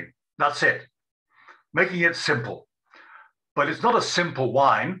Riesling. That's it. Making it simple. But it's not a simple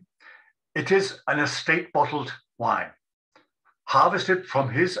wine. It is an estate bottled wine, harvested from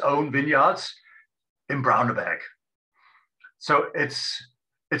his own vineyards in Brauneberg. So it's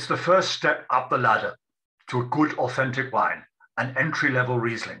the first step up the ladder to a good, authentic wine, an entry-level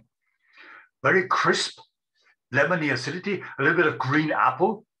Riesling. Very crisp, lemony acidity, a little bit of green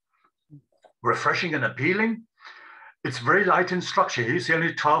apple, refreshing and appealing. It's very light in structure. You see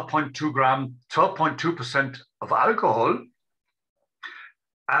only 12.2% of alcohol.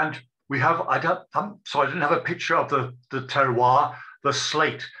 And we have, I'm sorry, I didn't have a picture of the terroir, the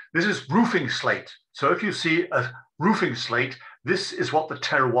slate. This is roofing slate. So if you see a roofing slate, this is what the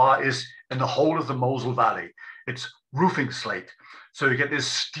terroir is in the whole of the Mosel Valley. It's roofing slate. So you get this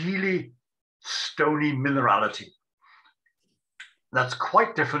steely, stony minerality. That's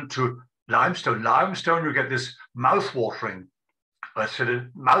quite different to limestone. Limestone, you get this mouth-watering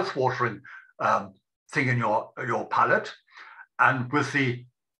thing in your palate. And with the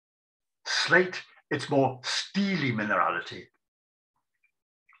slate, it's more steely minerality.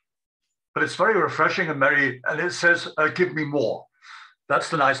 But it's very refreshing and it says, give me more. That's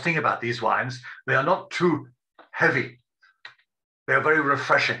the nice thing about these wines. They are not too heavy. They are very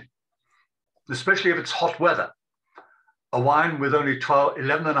refreshing, especially if it's hot weather. A wine with only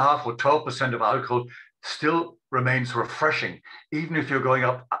 11.5 or 12% of alcohol still remains refreshing, even if you're going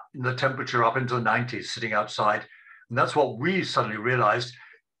up in the temperature up into the 90s, sitting outside. And that's what we suddenly realized.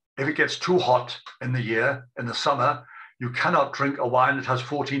 If it gets too hot in the year, in the summer, you cannot drink a wine that has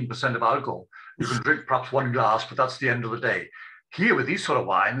 14% of alcohol. You can drink perhaps one glass, but that's the end of the day. Here with these sort of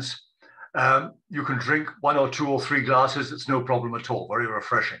wines, you can drink 1 or 2 or 3 glasses. It's no problem at all, very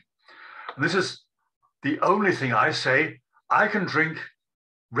refreshing. And this is the only thing I say. I can drink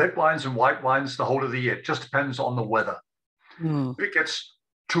red wines and white wines the whole of the year. It just depends on the weather. If it gets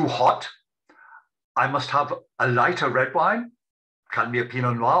too hot, I must have a lighter red wine, can be a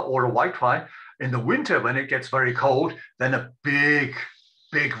Pinot Noir or a white wine. In the winter, when it gets very cold, then a big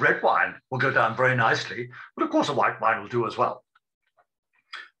big red wine will go down very nicely, but of course a white wine will do as well.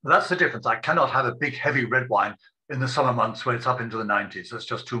 But that's the difference. I cannot have a big, heavy red wine in the summer months when it's up into the 90s. That's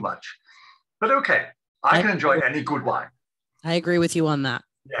just too much. But okay, I can enjoy any good wine. I agree with you on that.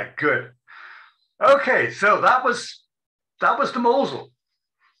 Yeah, good. Okay, so that was the Mosel.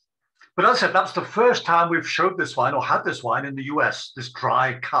 But as I said, that's the first time we've showed this wine or had this wine in the US, this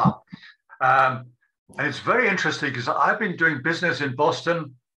dry cup. And it's very interesting because I've been doing business in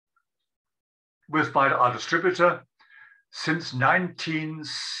Boston with our distributor since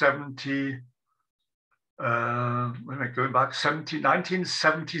 1970, going back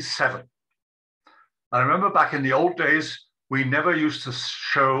 1977. I remember back in the old days, we never used to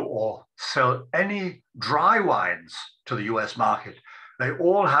show or sell any dry wines to the US market. They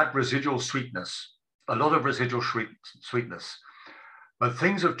all had residual sweetness, a lot of residual sweetness. But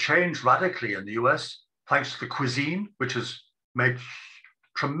things have changed radically in the US, thanks to the cuisine, which has made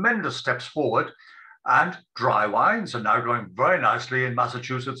tremendous steps forward. And dry wines are now growing very nicely in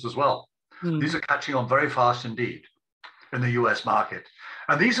Massachusetts as well. These are catching on very fast indeed in the US market.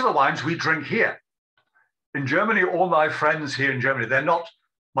 And these are the wines we drink here. In Germany, all my friends here in Germany, they're not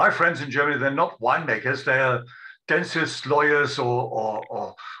winemakers. They're dentists, lawyers,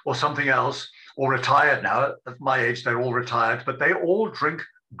 or something else, or retired now. At my age, they're all retired, but they all drink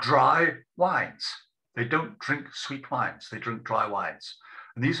dry wines. They don't drink sweet wines. They drink dry wines.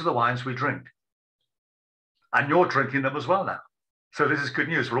 And these are the wines we drink. And you're drinking them as well now. So this is good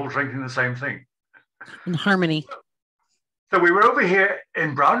news. We're all drinking the same thing. In harmony. So we were over here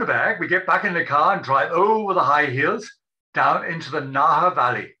in Browneberg. We get back in the car and drive over the high hills down into the Nahe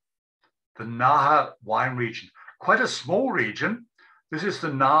Valley, the Nahe wine region. Quite a small region. This is the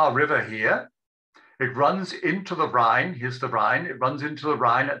Nahe River here. It runs into the Rhine. Here's the Rhine. It runs into the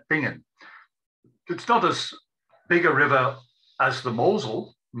Rhine at Bingen. It's not as big a river as the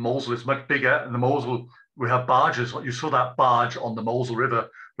Mosel. The Mosel is much bigger, and the Mosel, we have barges. You saw that barge on the Mosel River.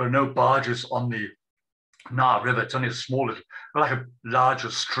 There are no barges on the Nahe River. It's only a small, like a larger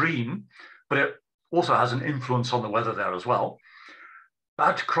stream, but it also has an influence on the weather there as well.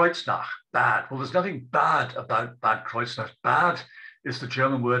 Bad Kreuznach, bad. Well, there's nothing bad about Bad Kreuznach. Bad is the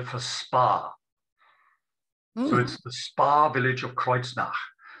German word for spa. So it's the spa village of Kreuznach.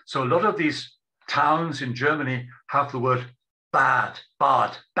 So a lot of these towns in Germany have the word bad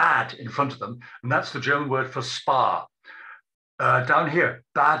in front of them, and that's the German word for spa. Down here,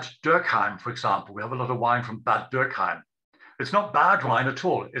 Bad Dürkheim, for example, we have a lot of wine from Bad Dürkheim. It's not bad wine at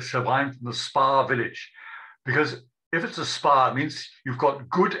all. It's a wine from the spa village, because if it's a spa, it means you've got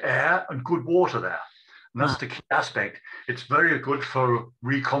good air and good water there. And that's the key aspect. It's very good for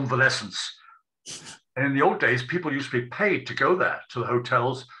reconvalescence. And in the old days, people used to be paid to go there to the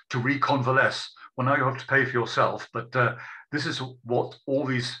hotels to reconvalesce. Well, now you have to pay for yourself, but this is what all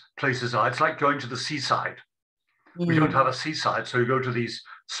these places are. It's like going to the seaside. We don't have a seaside, so you go to these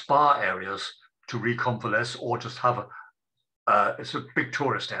spa areas to reconvalesce, or just have it's a big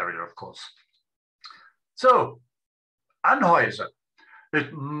tourist area, of course. So, Anheuser.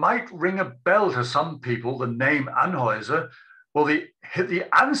 It might ring a bell to some people, the name Anheuser. Well, the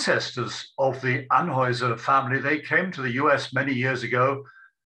ancestors of the Anheuser family, they came to the US many years ago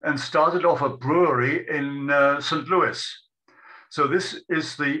and started off a brewery in St. Louis. So this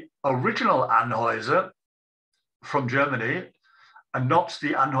is the original Anheuser from Germany, and not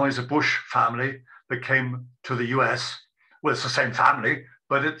the Anheuser-Busch family that came to the US. Well, it's the same family,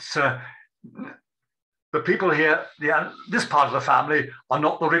 but it's the people here, this part of the family are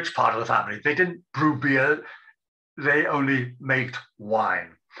not the rich part of the family. They didn't brew beer, they only made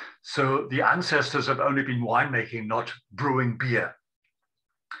wine. So the ancestors have only been winemaking, not brewing beer.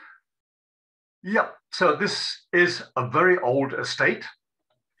 Yep, so this is a very old estate.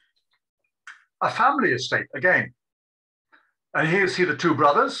 A family estate, again. And here you see the two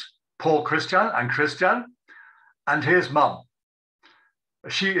brothers, Paul Christian and Christian, and here's Mum.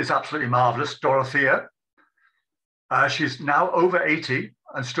 She is absolutely marvelous, Dorothea. She's now over 80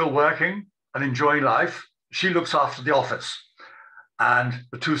 and still working and enjoying life. She looks after the office, and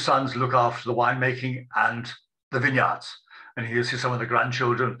the two sons look after the winemaking and the vineyards. And here you see some of the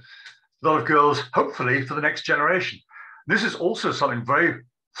grandchildren, a lot of girls, hopefully for the next generation. This is also something very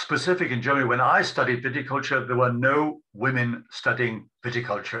specific in Germany. When I studied viticulture, there were no women studying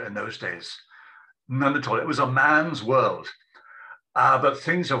viticulture in those days. None at all. It was a man's world. But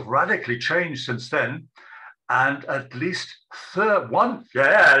things have radically changed since then. And at least look at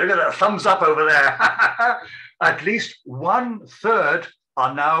that thumbs up over there. At least 1/3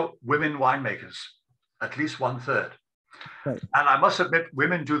 are now women winemakers. At least 1/3. Right. And I must admit,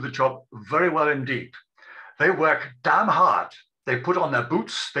 women do the job very well indeed. They work damn hard. They put on their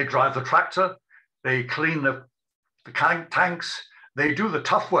boots, they drive the tractor, they clean the tanks, they do the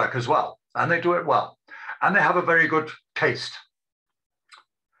tough work as well, and they do it well. And they have a very good taste.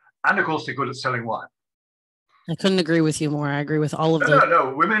 And of course, they're good at selling wine. I couldn't agree with you more. I agree with all of those.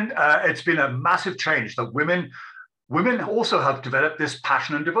 No. Women, it's been a massive change that women also have developed this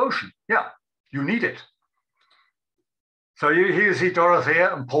passion and devotion. Yeah, you need it. So here you see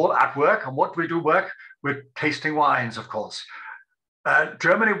Dorothea and Paul at work. And what do we do work? We're tasting wines, of course.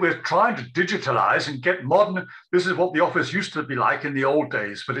 Germany, we're trying to digitalize and get modern. This is what the office used to be like in the old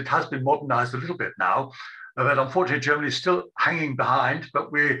days, but it has been modernized a little bit now. But unfortunately, Germany is still hanging behind,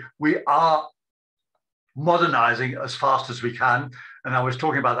 but we are modernizing as fast as we can. And I was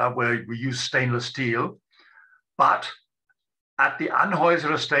talking about that where we use stainless steel. But at the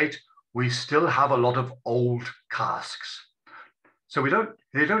Anheuser estate, we still have a lot of old casks. So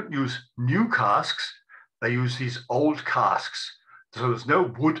they don't use new casks, they use these old casks. So there's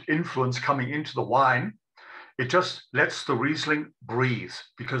no wood influence coming into the wine. It just lets the Riesling breathe,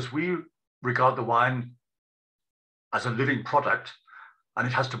 because we regard the wine as a living product and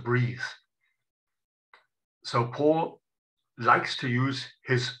it has to breathe. So Paul likes to use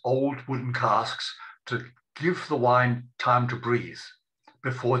his old wooden casks to give the wine time to breathe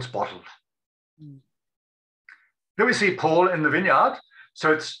before it's bottled. Here we see Paul in the vineyard.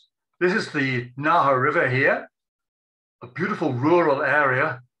 So this is the Nahe River here, a beautiful rural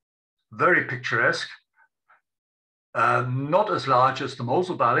area, very picturesque, not as large as the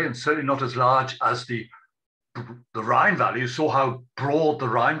Mosel Valley and certainly not as large as the Rhine Valley. You saw how broad the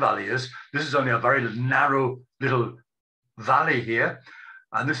Rhine Valley is. This is only a very narrow little valley here.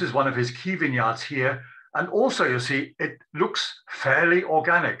 And this is one of his key vineyards here. And also, you see, it looks fairly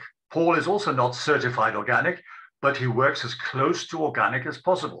organic. Paul is also not certified organic, but he works as close to organic as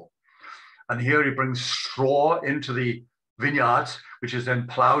possible. And here he brings straw into the vineyards, which is then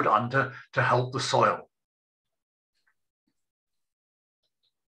plowed under to help the soil.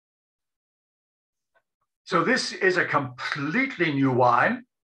 So this is a completely new wine,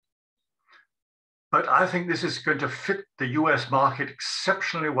 but I think this is going to fit the US market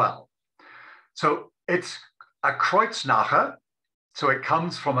exceptionally well. So it's a Kreuznacher. So it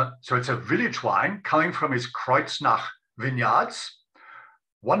comes from so it's a village wine coming from his Kreuznach vineyards,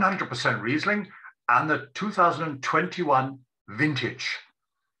 100% Riesling, and the 2021 vintage.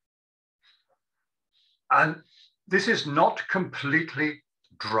 And this is not completely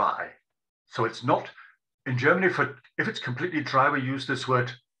dry. So it's not, in Germany, if it's completely dry, we use this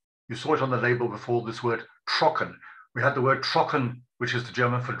word, you saw it on the label before, this word trocken. We had the word trocken, which is the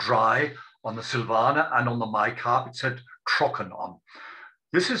German for dry, on the Silvaner, and on the Maikarp, it said trocken on.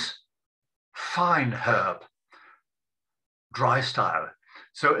 This is fine herb, dry style.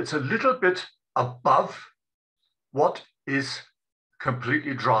 So it's a little bit above what is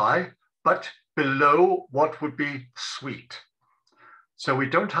completely dry, but below what would be sweet. So we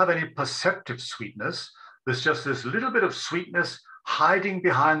don't have any perceptive sweetness. There's just this little bit of sweetness hiding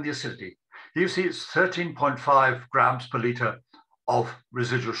behind the acidity. You see it's 13.5 grams per liter of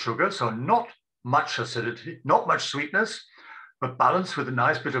residual sugar, so not much acidity, not much sweetness, but balanced with a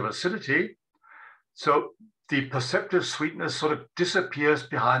nice bit of acidity. So the perceptive sweetness sort of disappears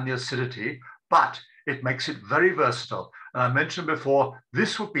behind the acidity, but it makes it very versatile. And I mentioned before,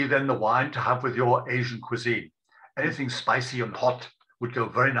 this would be then the wine to have with your Asian cuisine. Anything spicy and hot would go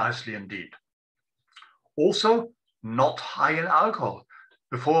very nicely indeed. Also, not high in alcohol.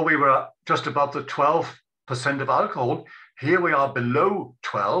 Before we were just above the 12% of alcohol. Here we are below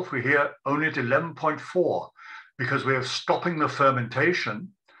 12. We're here only at 11.4 because we are stopping the fermentation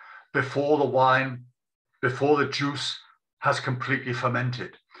before the juice has completely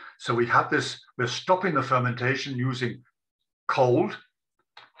fermented. So we have this, we're stopping the fermentation using cold,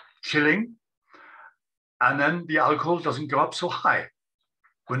 chilling, and then the alcohol doesn't go up so high.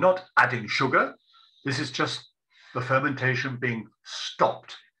 We're not adding sugar. This is just the fermentation being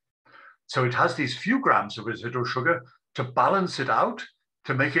stopped. So it has these few grams of residual sugar to balance it out,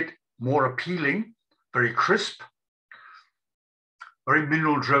 to make it more appealing, very crisp, very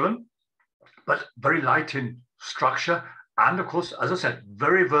mineral driven, but very light in structure. And of course, as I said,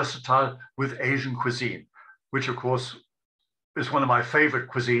 very versatile with Asian cuisine, which of course is one of my favorite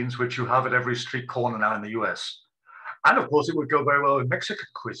cuisines, which you have at every street corner now in the US. And of course, it would go very well with Mexican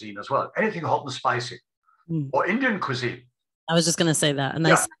cuisine as well. Anything hot and spicy. Or Indian cuisine. I was just going to say that.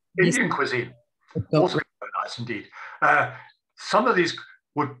 Indian cuisine. Also very nice indeed. Some of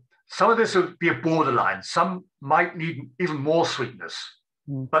this would be a borderline. Some might need even more sweetness.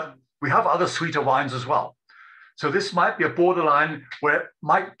 But we have other sweeter wines as well. So this might be a borderline where it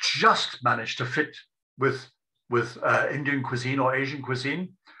might just manage to fit with with Indian cuisine or Asian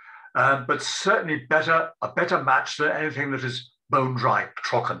cuisine, but certainly a better match than anything that is bone dry,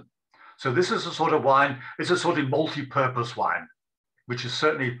 trocken. So this is a sort of wine, it's a sort of multi-purpose wine, which is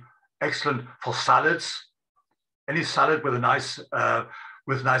certainly excellent for salads. Any salad with nice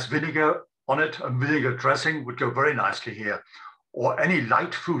vinegar on it, and vinegar dressing would go very nicely here. Or any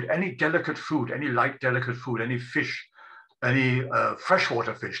light food, any delicate food, any light delicate food, any fish, any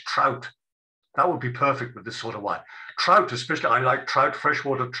freshwater fish, trout. That would be perfect with this sort of wine. Trout, especially, I like trout,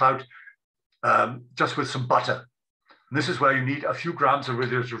 freshwater trout, just with some butter. And this is where you need a few grams of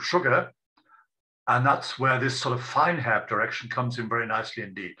residual sugar. And that's where this sort of fine herb direction comes in very nicely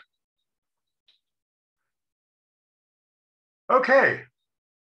indeed. Okay.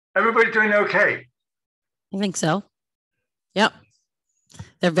 Everybody doing okay? I think so. Yep.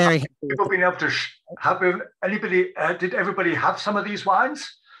 They're very happy. People being able to have anybody, did everybody have some of these wines?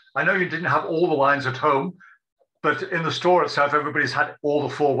 I know you didn't have all the wines at home, but in the store itself, everybody's had all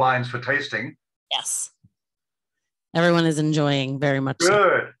the 4 wines for tasting. Yes. Everyone is enjoying very much.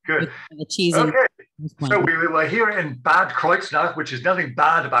 Good, good. The cheese. Okay. So we were here in Bad Kreuznach, which is nothing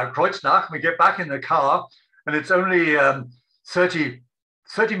bad about Kreuznach. We get back in the car and it's only 30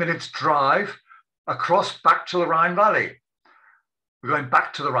 minutes drive across back to the Rhine Valley. We're going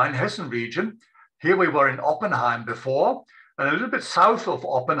back to the Rhine-Hessen region. Here we were in Oppenheim before, and a little bit south of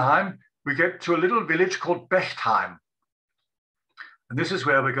Oppenheim, we get to a little village called Bechtheim. And this is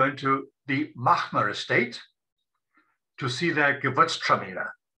where we're going to the Machmer estate to see their Gewürztraminer.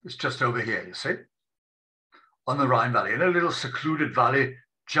 It's just over here, you see, on the Rhine Valley, in a little secluded valley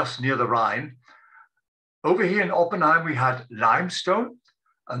just near the Rhine. Over here in Oppenheim, we had limestone,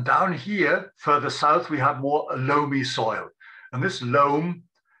 and down here, further south, we have more loamy soil. And this loam,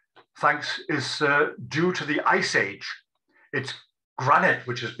 is due to the Ice Age. It's granite,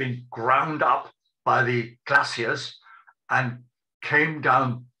 which has been ground up by the glaciers and came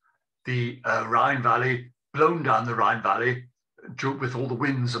down the Rhine Valley, blown down the Rhine Valley with all the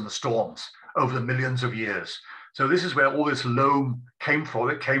winds and the storms over the millions of years. So this is where all this loam came from.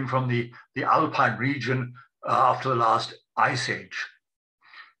 It came from the Alpine region after the last Ice Age.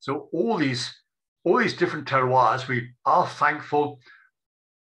 So all these different terroirs, we are thankful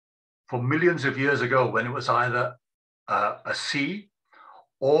for millions of years ago when it was either a sea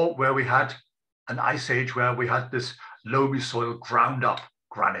or where we had an ice age where we had this loamy soil ground up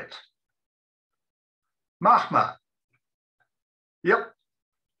granite. Machmer. Yep.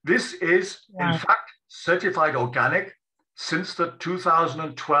 This is, in fact, certified organic since the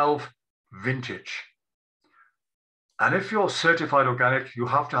 2012 vintage. And if you're certified organic, you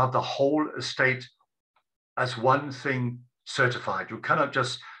have to have the whole estate as one thing certified. You cannot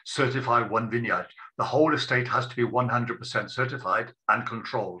just certify one vineyard. The whole estate has to be 100% certified and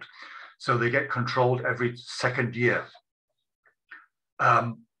controlled. So they get controlled every second year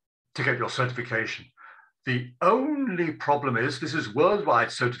to get your certification. The only problem is this is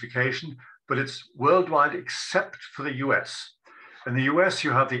worldwide certification, but it's worldwide except for the US. In the US,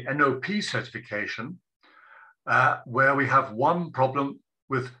 you have the NOP certification, where we have one problem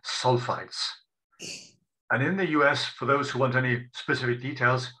with sulfites. And in the US, for those who want any specific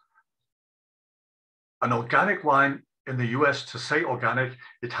details, an organic wine in the US, to say organic,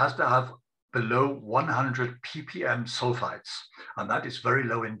 it has to have below 100 ppm sulfites, and that is very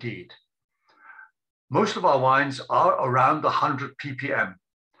low indeed. Most of our wines are around the 100 ppm,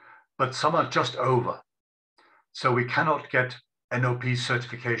 but some are just over. So we cannot get NOP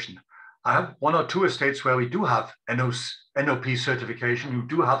certification. I have 1 or 2 estates where we do have NOP certification. You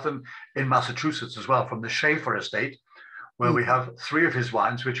do have them in Massachusetts as well, from the Schaefer estate, where we have 3 of his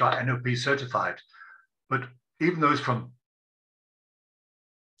wines which are NOP certified. But even those from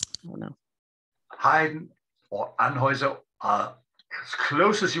Haydn or Anheuser are as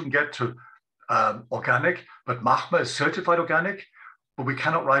close as you can get to organic, but Machmer is certified organic, but we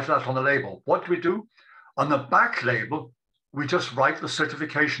cannot write that on the label. What do we do? On the back label, we just write the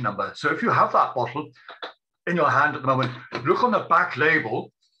certification number. So if you have that bottle in your hand at the moment, look on the back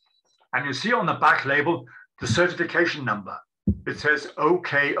label, and you see on the back label the certification number. It says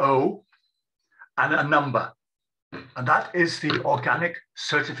OKO and a number. And that is the organic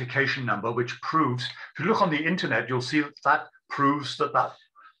certification number, which proves, if you look on the internet, you'll see that that proves that that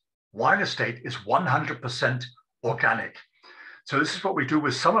wine estate is 100% organic. So this is what we do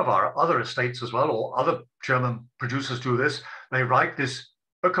with some of our other estates as well, or other German producers do this. They write this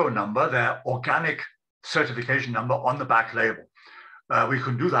Öko number, their organic certification number, on the back label. We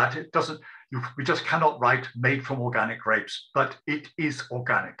can do that. It doesn't. We just cannot write made from organic grapes, but it is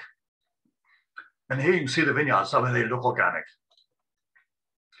organic. And here you can see the vineyards. I mean, they look organic.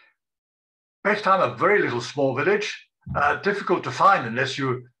 Bechtheim, a very little small village, difficult to find unless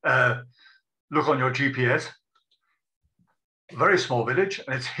you look on your GPS. Very small village,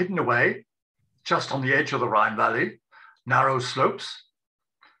 and it's hidden away just on the edge of the Rhine Valley, narrow slopes,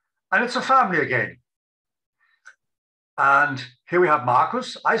 and it's a family again. And here we have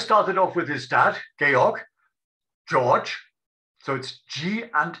Marcus. I started off with his dad, Georg, George. So it's G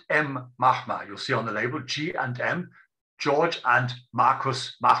and M Machmer. You'll see on the label, G and M, George and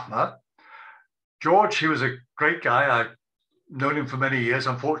Marcus Machmer. George, he was a great guy. I've known him for many years.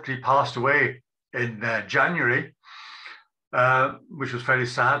 Unfortunately, passed away in January, which was fairly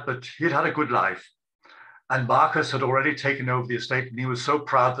sad, but he'd had a good life. And Marcus had already taken over the estate, and he was so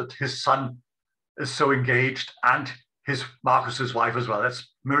proud that his son is so engaged, and Marcus's wife as well. That's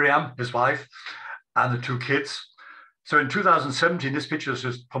Miriam, his wife, and the two kids. So in 2017, this picture is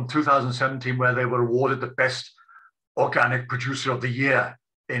just from 2017, where they were awarded the best organic producer of the year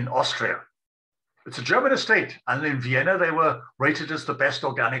in Austria. It's a German estate, and in Vienna, they were rated as the best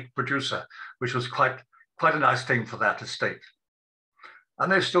organic producer, which was quite a nice thing for that estate.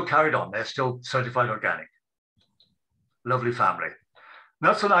 And they've still carried on. They're still certified organic. Lovely family. And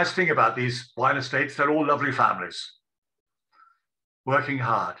that's the nice thing about these wine estates. They're all lovely families working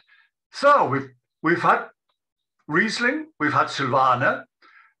hard. So we've had Riesling, we've had Silvaner.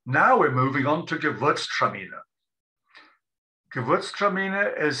 Now we're moving on to Gewürztraminer.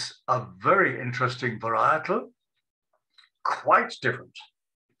 Gewürztraminer is a very interesting varietal, quite different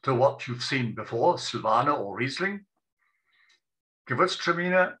to what you've seen before, Silvaner or Riesling.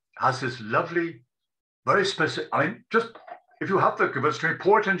 Gewürztraminer has this lovely, very specific, just if you have the Gewürztraminer,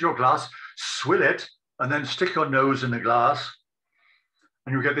 pour it into your glass, swill it, and then stick your nose in the glass,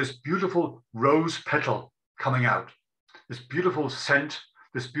 and you get this beautiful rose petal coming out, this beautiful scent,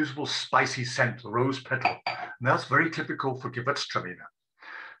 this beautiful spicy scent, the rose petal. And that's very typical for Gewürztraminer.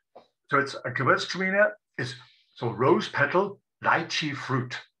 So it's a Gewürztraminer is so rose petal, lychee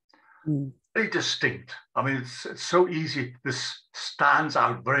fruit. Very distinct. It's so easy. This stands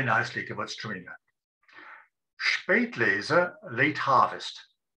out very nicely, Gewürztraminer. Spätlese, late harvest.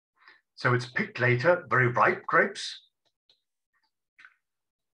 So it's picked later, very ripe grapes,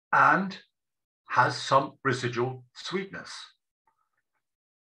 and has some residual sweetness.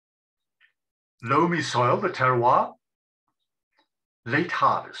 Loamy soil, the terroir, late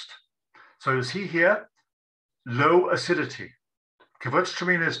harvest. So you see here, low acidity.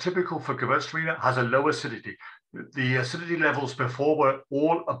 Gewürztraminer is typical for Gewürztraminer, has a low acidity. The acidity levels before were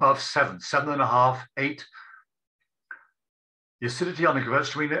all above 7, 7.5, 8. The acidity on the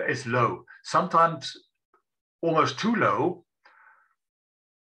Gewürztraminer is low, sometimes almost too low,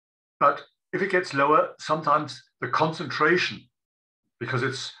 but if it gets lower, sometimes the concentration, because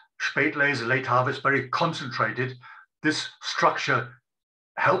it's Spätlese, late harvest, very concentrated, this structure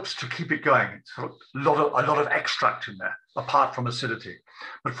helps to keep it going. So a lot of extract in there, apart from acidity.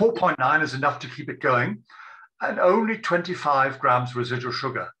 But 4.9 is enough to keep it going, and only 25 grams residual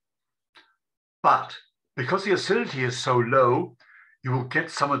sugar. But because the acidity is so low, you will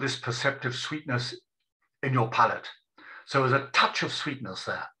get some of this perceptive sweetness in your palate. So there's a touch of sweetness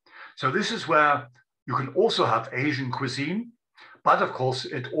there. So this is where you can also have Asian cuisine, but of course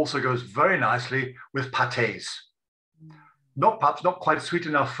it also goes very nicely with pâtés. Perhaps not quite sweet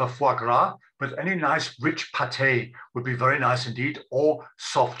enough for foie gras, but any nice rich pâté would be very nice indeed, or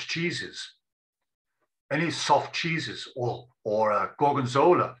soft cheeses. Any soft cheeses or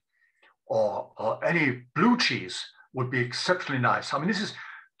gorgonzola or any blue cheese would be exceptionally nice. This is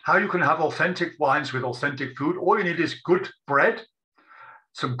how you can have authentic wines with authentic food. All you need is good bread,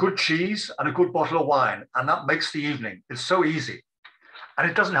 some good cheese, and a good bottle of wine, and that makes the evening. It's so easy, and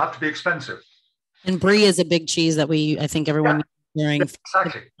it doesn't have to be expensive. And brie is a big cheese that I think everyone hearing.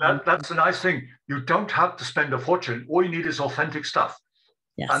 Exactly. That's the nice thing. You don't have to spend a fortune. All you need is authentic stuff.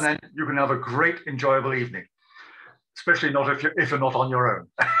 Yes. And then you can have a great, enjoyable evening, especially not if you're not on your own.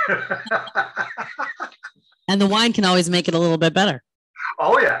 And the wine can always make it a little bit better.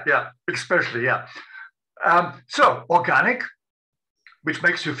 Oh, yeah, especially, yeah. So organic, which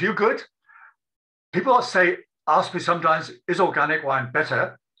makes you feel good. People ask me sometimes, is organic wine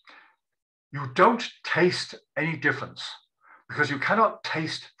better? You don't taste any difference because you cannot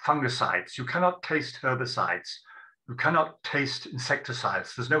taste fungicides. You cannot taste herbicides. You cannot taste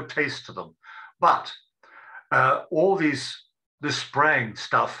insecticides. There's no taste to them. But all this spraying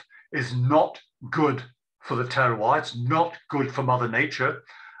stuff is not good for the terroir. It's not good for Mother Nature.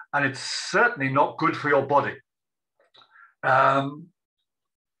 And it's certainly not good for your body. A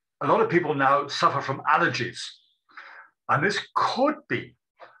lot of people now suffer from allergies. And this could be,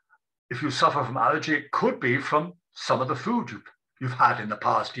 if you suffer from allergy, it could be from some of the food you've had in the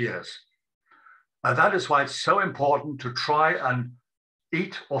past years. And that is why it's so important to try and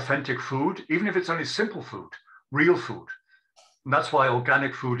eat authentic food, even if it's only simple food, real food. And that's why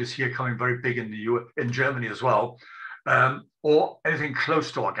organic food is here coming very big in Germany as well, or anything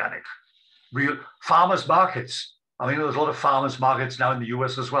close to organic. Real farmers markets. I mean, there's a lot of farmers markets now in the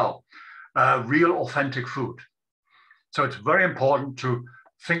US as well. Real authentic food. So it's very important to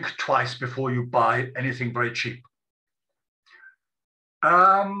think twice before you buy anything very cheap.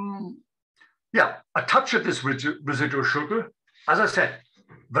 Yeah, a touch of this residual sugar. As I said,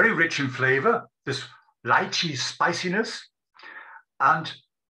 very rich in flavor, this lychee spiciness, and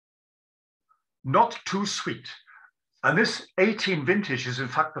not too sweet. And this 18 vintage is in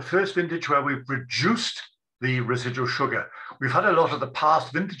fact the first vintage where we've reduced the residual sugar. We've had a lot of the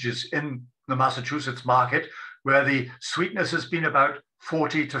past vintages in the Massachusetts market where the sweetness has been about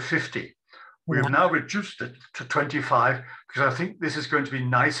 40 to 50. We've now reduced it to 25 because I think this is going to be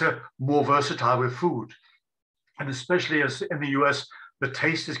nicer, more versatile with food. And especially as in the US, the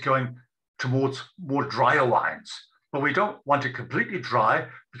taste is going towards more drier wines. But we don't want it completely dry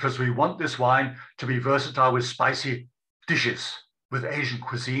because we want this wine to be versatile with spicy dishes, with Asian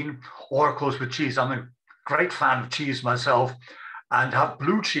cuisine, or of course with cheese. I'm a great fan of cheese myself, and have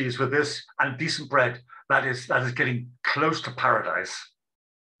blue cheese with this and decent bread. That is getting close to paradise.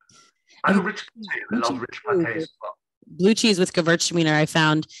 And rich pâté. I love rich pâtés as well. Blue cheese with Gewürztraminer, I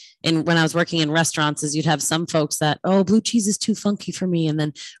found when I was working in restaurants, is you'd have some folks that, oh, blue cheese is too funky for me, and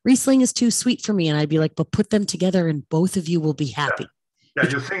then Riesling is too sweet for me, and I'd be like, but put them together and both of you will be happy. Yeah,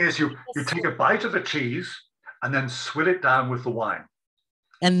 the thing is you take a bite of the cheese and then swill it down with the wine.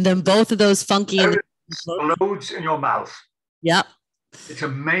 And then both of those funky and explodes in your mouth. Yep. It's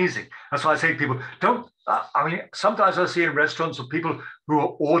amazing. That's why I say to people, don't, I mean, sometimes I see in restaurants of people who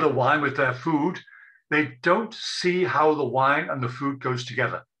order wine with their food, they don't see how the wine and the food goes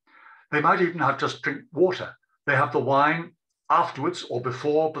together. They might even have just drink water. They have the wine afterwards or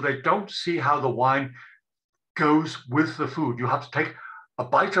before, but they don't see how the wine goes with the food. You have to take a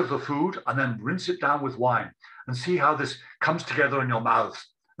bite of the food and then rinse it down with wine and see how this comes together in your mouth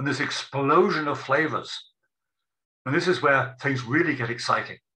and this explosion of flavors. And this is where things really get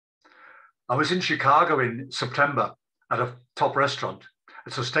exciting. I was in Chicago in September at a top restaurant.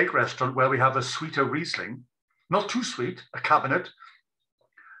 It's a steak restaurant where we have a sweeter Riesling, not too sweet, a cabinet.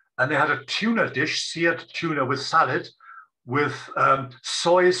 And they had a tuna dish, seared tuna with salad with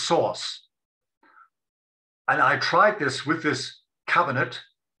soy sauce. And I tried this with this cabinet,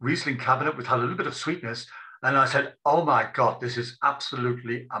 Riesling cabinet, which had a little bit of sweetness. And I said, oh my God, this is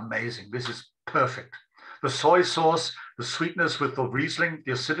absolutely amazing. This is perfect. The soy sauce, the sweetness with the Riesling,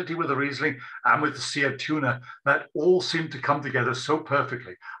 the acidity with the Riesling, and with the seared tuna, that all seemed to come together so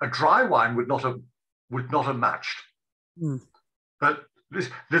perfectly. A dry wine would not have matched. Mm. But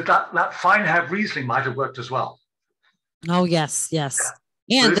that fine herb Riesling might have worked as well. Oh, yes, yes.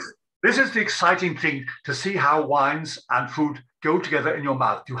 Yeah. And so this is the exciting thing, to see how wines and food go together in your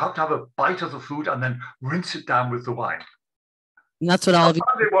mouth. You have to have a bite of the food and then rinse it down with the wine. And that's what all of you.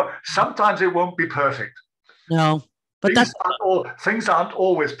 Sometimes it won't be perfect. No, but things aren't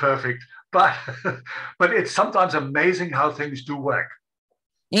always perfect, but it's sometimes amazing how things do work.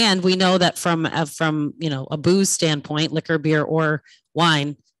 And we know that from a booze standpoint, liquor, beer, or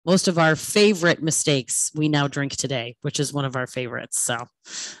wine, most of our favorite mistakes we now drink today, which is one of our favorites. So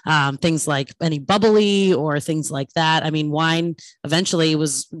things like any bubbly or things like that. I mean, wine eventually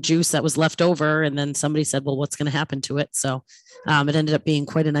was juice that was left over, and then somebody said, well, what's going to happen to it? So it ended up being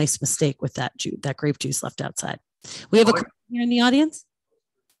quite a nice mistake with that grape juice left outside. We have a question here in the audience.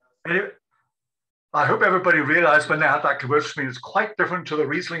 I hope everybody realized when they had that Gewürztraminer, it's quite different to the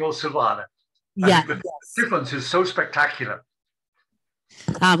Riesling or Silvaner. Yeah. The difference is so spectacular.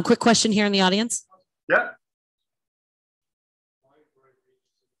 Quick question here in the audience. Yeah.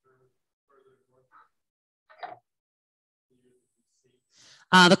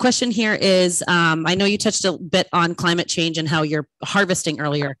 The question here is, I know you touched a bit on climate change and how you're harvesting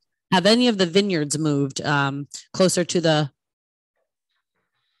earlier. Have any of the vineyards moved closer to the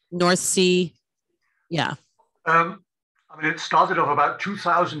North Sea? Yeah. I mean, it started off about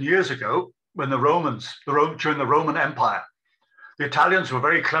 2,000 years ago when during the Roman Empire. The Italians were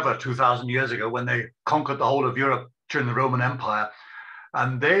very clever 2,000 years ago when they conquered the whole of Europe during the Roman Empire.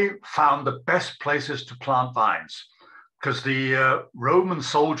 And they found the best places to plant vines because the Roman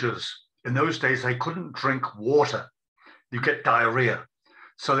soldiers in those days, they couldn't drink water. You get diarrhea.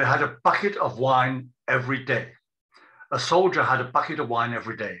 So they had a bucket of wine every day. A soldier had a bucket of wine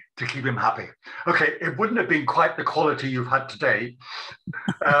every day to keep him happy. Okay, it wouldn't have been quite the quality you've had today.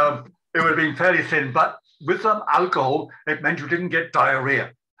 It would have been fairly thin, but with some alcohol, it meant you didn't get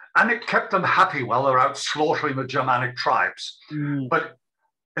diarrhea. and it kept them happy while they're out slaughtering the Germanic tribes. But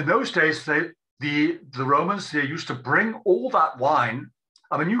in those days, the Romans, they used to bring all that wine.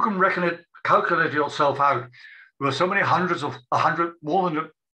 I mean, you can calculate yourself out. There were so many more than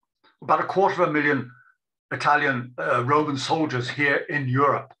about 250,000 Italian Roman soldiers here in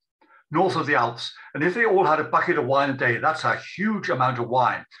Europe, north of the Alps. And if they all had a bucket of wine a day, that's a huge amount of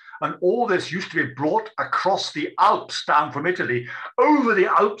wine. And all this used to be brought across the Alps down from Italy, over the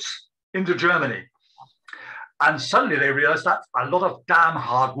Alps into Germany. And suddenly they realized that's a lot of damn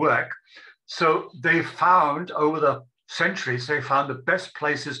hard work. So they found, over the centuries, they found the best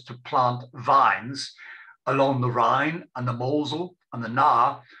places to plant vines along the Rhine and the Mosel and the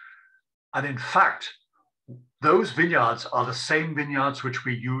Nahe. And in fact, those vineyards are the same vineyards which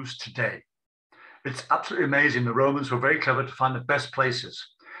we use today. It's absolutely amazing. The Romans were very clever to find the best places.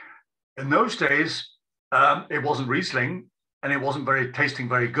 In those days, it wasn't Riesling, and it wasn't tasting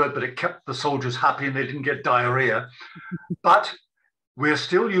very good, but it kept the soldiers happy and they didn't get diarrhea. But we're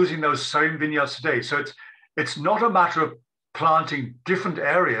still using those same vineyards today. So it's not a matter of planting different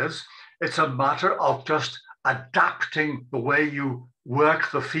areas. It's a matter of just adapting the way you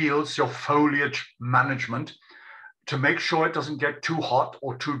work the fields, your foliage management, to make sure it doesn't get too hot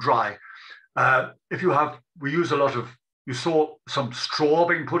or too dry. We use a lot of, you saw some straw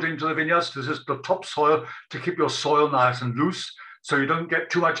being put into the vineyards. This is the topsoil to keep your soil nice and loose so you don't get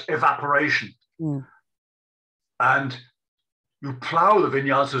too much evaporation. And you plow the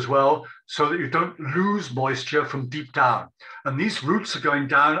vineyards as well so that you don't lose moisture from deep down. And these roots are going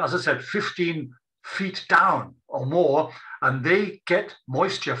down, as I said, 15 feet down or more, and they get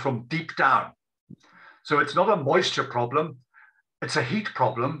moisture from deep down. So it's not a moisture problem, it's a heat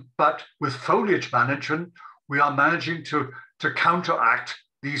problem, but with foliage management, we are managing to counteract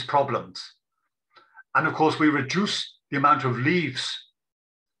these problems. And of course, we reduce the amount of leaves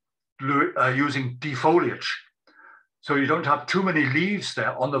using defoliage. So you don't have too many leaves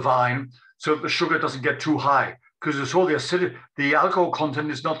there on the vine so that the sugar doesn't get too high, because you saw the alcohol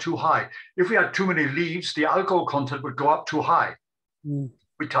content is not too high. If we had too many leaves, the alcohol content would go up too high.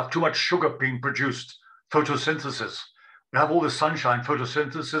 We'd have too much sugar being produced, photosynthesis. We have all the sunshine,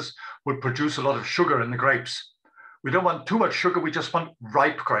 photosynthesis would produce a lot of sugar in the grapes. We don't want too much sugar, we just want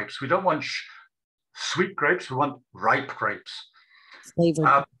ripe grapes. We don't want sweet grapes, we want ripe grapes.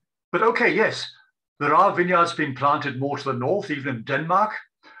 But okay, yes, there are vineyards being planted more to the north, even in Denmark.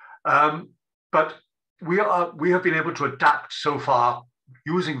 But we have been able to adapt so far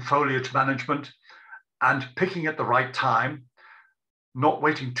using foliage management and picking at the right time, not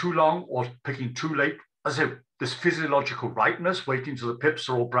waiting too long or picking too late. As I say, this physiological ripeness, waiting till the pips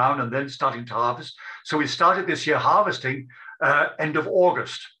are all brown and then starting to harvest. So we started this year harvesting end of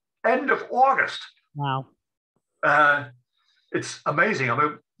August. End of August. Wow. It's amazing. I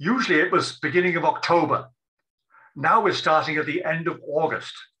mean, usually it was beginning of October. Now we're starting at the end of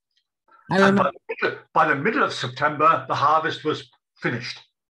August. And by the middle of September, the harvest was finished.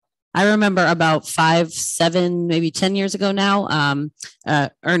 I remember about 5, 7, maybe 10 years ago now,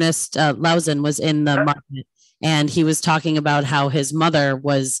 Ernest Lausen was in the market, and he was talking about how his mother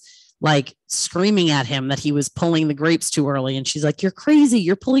was like screaming at him that he was pulling the grapes too early. And she's like, "You're crazy.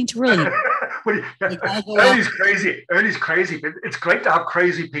 You're pulling too early." Ernie's crazy. Ernie's crazy. It's great to have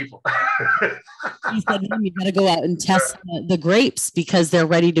crazy people. He said, "Mom, you got to go out and test the grapes because they're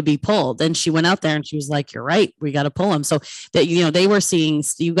ready to be pulled." And she went out there and she was like, "You're right. We got to pull them." So that, you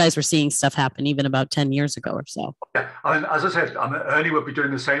guys were seeing stuff happen even about 10 years ago or so. Yeah. I mean, as I said, Ernie would be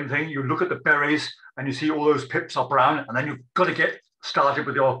doing the same thing. You look at the berries and you see all those pips are brown, and then you've got to get started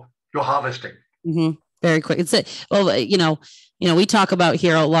with your harvesting. Mm-hmm. Very quick. We talk about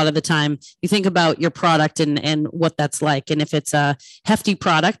here a lot of the time, you think about your product and what that's like. And if it's a hefty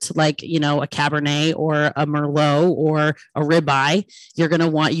product, like, a Cabernet or a Merlot or a ribeye, you're going to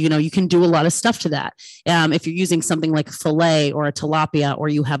want, you can do a lot of stuff to that. If you're using something like a filet or a tilapia, or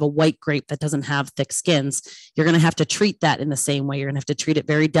you have a white grape that doesn't have thick skins, you're going to have to treat that in the same way. You're going to have to treat it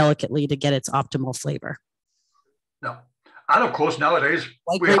very delicately to get its optimal flavor. No. And of course, nowadays,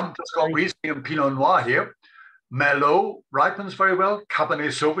 we haven't just got Riesling and Pinot Noir here. Merlot ripens very well.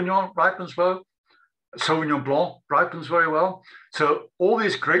 Cabernet Sauvignon ripens well. Sauvignon Blanc ripens very well. So all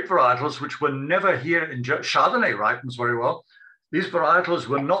these grape varietals, which were never here in Chardonnay ripens very well. These varietals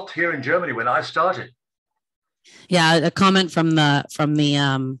were not here in Germany when I started. Yeah, a comment from the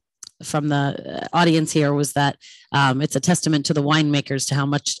audience here was that it's a testament to the winemakers to how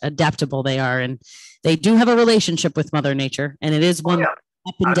much adaptable they are, and they do have a relationship with Mother Nature, and it is one.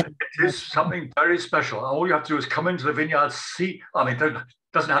 Up and down. It is something very special. All you have to do is come into the vineyard, see. I mean, it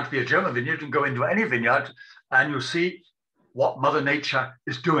doesn't have to be a German vineyard. You can go into any vineyard and you'll see what Mother Nature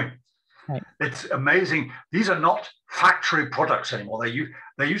is doing. Right. It's amazing. These are not factory products anymore.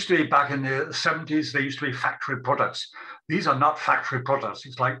 They used to be back in the 70s, they used to be factory products. These are not factory products.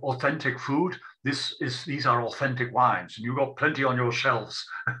 It's like authentic food. These are authentic wines, and you've got plenty on your shelves.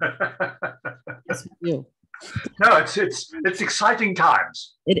 Yes, we do. No, it's exciting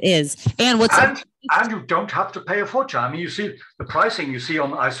times. It is. And and you don't have to pay a fortune. I mean, you see the pricing.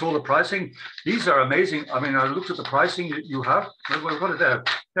 I saw the pricing. These are amazing. I mean, I looked at the pricing you have. We've got it there.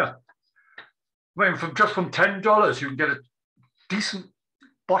 Yeah. I mean, from $10, you can get a decent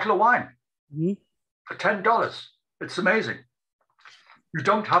bottle of wine for $10. It's amazing. You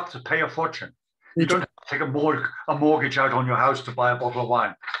don't have to pay a fortune. You don't have to take a mortgage out on your house to buy a bottle of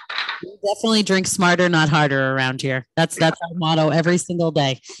wine. We definitely drink smarter, not harder around here. That's our motto every single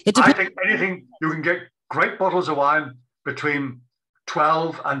day. I think anything, you can get great bottles of wine between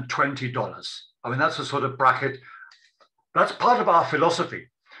 $12 and $20. I mean, that's the sort of bracket. That's part of our philosophy.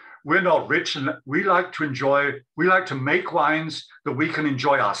 We're not rich, and we like to make wines that we can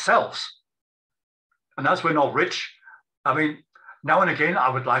enjoy ourselves. And as we're not rich, I mean, now and again,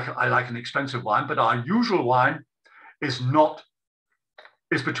 I like an expensive wine, but our usual wine is between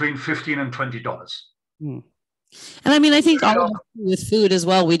 $15 and $20. And I mean, I think all with food as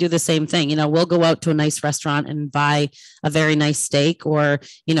well, we do the same thing. You know, we'll go out to a nice restaurant and buy a very nice steak, or,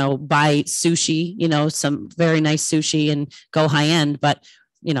 you know, buy sushi, you know, some very nice sushi and go high end. But,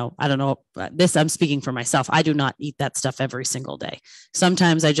 you know, I don't know this, I'm speaking for myself. I do not eat that stuff every single day.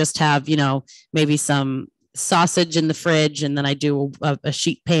 Sometimes I just have, you know, maybe some sausage in the fridge, and then I do a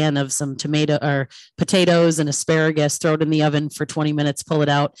sheet pan of some tomato or potatoes and asparagus, throw it in the oven for 20 minutes, pull it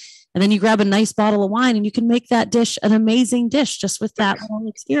out. And then you grab a nice bottle of wine and you can make that dish an amazing dish just with that whole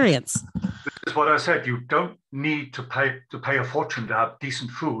experience. This is what I said. You don't need to pay a fortune to have decent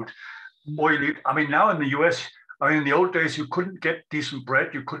food. Or you need, I mean, now in the US, I mean, in the old days, you couldn't get decent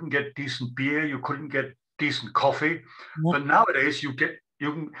bread, you couldn't get decent beer, you couldn't get decent coffee. Yep. But nowadays you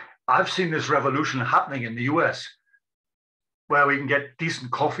can. I've seen this revolution happening in the US, where we can get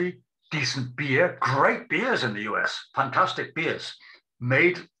decent coffee, decent beer, great beers in the US, fantastic beers,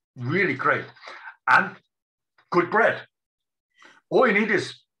 made really great, and good bread. All you need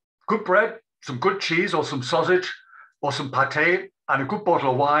is good bread, some good cheese or some sausage or some pate, and a good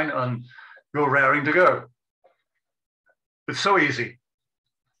bottle of wine, and you're raring to go. It's so easy.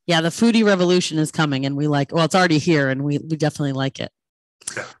 Yeah, the foodie revolution is coming, and it's already here, and we definitely like it.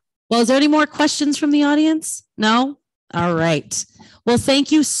 Yeah. Well, is there any more questions from the audience? No? All right. Well,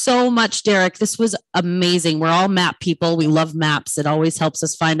 thank you so much, Derek. This was amazing. We're all map people. We love maps. It always helps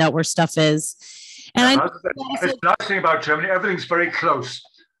us find out where stuff is. And it's the nice thing about Germany, everything's very close.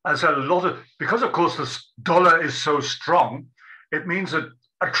 There's a lot of, because of course the dollar is so strong, it means that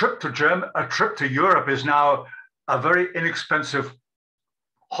a trip to Europe is now a very inexpensive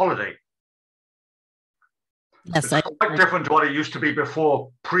holiday. Yes, it's quite different to what it used to be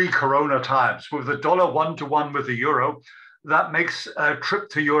before pre-corona times. With the dollar 1-to-1 with the euro, that makes a trip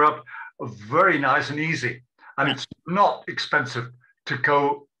to Europe very nice and easy. And it's not expensive to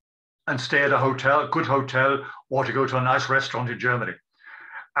go and stay at a good hotel, or to go to a nice restaurant in Germany.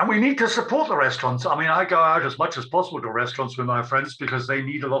 And we need to support the restaurants. I mean, I go out as much as possible to restaurants with my friends because they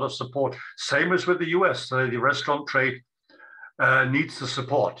need a lot of support. Same as with the US, the restaurant trade needs the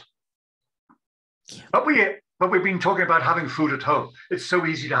support. But we've been talking about having food at home. It's so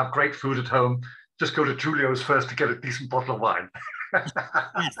easy to have great food at home. Just go to Tulio's first to get a decent bottle of wine.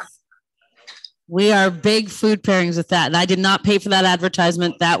 Yes. We are big food pairings with that. And I did not pay for that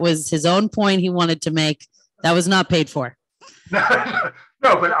advertisement. That was his own point he wanted to make. That was not paid for.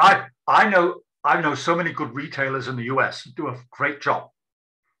 No, but I know so many good retailers in the US who do a great job.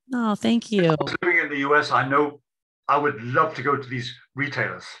 Oh, thank you. Living in the US, I would love to go to these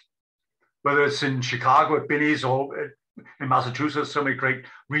retailers, whether it's in Chicago at Binny's or in Massachusetts. So many great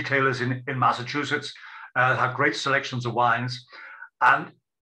retailers in Massachusetts have great selections of wines, and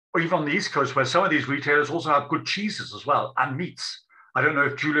or even on the East Coast, where some of these retailers also have good cheeses as well, and meats. I don't know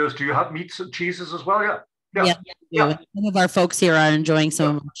if Julio's, do you have meats and cheeses as well? Yeah. Some of our folks here are enjoying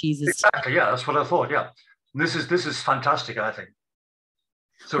some of our cheeses. Exactly. Yeah, that's what I thought. Yeah, and this is fantastic, I think.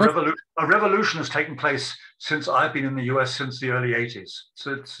 So a revolution has taken place since I've been in the US since the early 80s.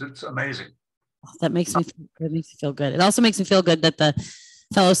 So it's amazing. That makes me feel good. It also makes me feel good that the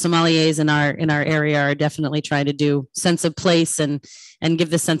fellow sommeliers in our area are definitely trying to do sense of place and give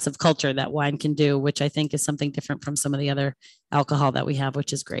the sense of culture that wine can do, which I think is something different from some of the other alcohol that we have,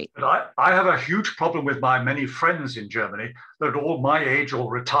 which is great. But I have a huge problem with my many friends in Germany that are all my age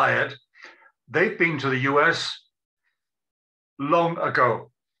or retired. They've been to the US long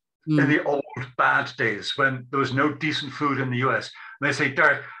ago. in the old bad days when there was no decent food in the US. And they say,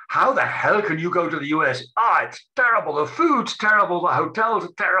 Derek, how the hell can you go to the US? It's terrible. The food's terrible. The hotels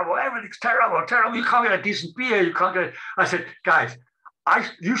are terrible. Everything's terrible, terrible. You can't get a decent beer. You can't get it. I said, guys, I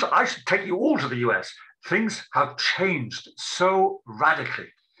should take you all to the US. Things have changed so radically.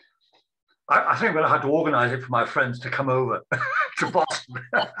 I think I'm going to have to organize it for my friends to come over to Boston.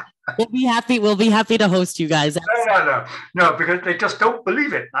 We'll be happy. We'll be happy to host you guys. No, because they just don't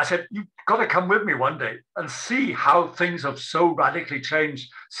believe it. I said, you've got to come with me one day and see how things have so radically changed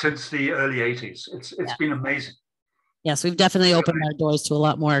since the early 80s. It's been amazing. Yes, we've definitely opened our doors to a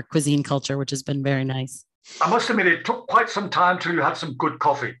lot more cuisine culture, which has been very nice. I must admit, it took quite some time till you had some good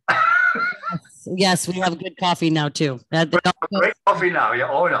coffee. Yes, we have good coffee now too. Great coffee now. Yeah.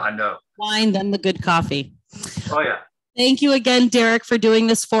 Oh, no, I know. Wine, then the good coffee. Oh, yeah. Thank you again, Derek, for doing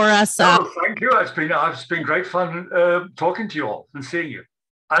this for us. Thank you. It's been great fun talking to you all and seeing you.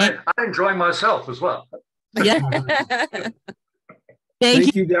 I'm enjoying myself as well. Yeah.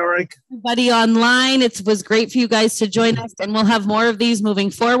 Thank you, Derek. Everybody online. It was great for you guys to join us, and we'll have more of these moving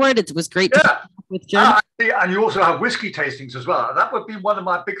forward. It was great to talk with Germany. And you also have whiskey tastings as well. That would be one of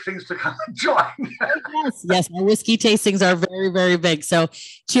my big things to come and join. Yes, our whiskey tastings are very, very big. So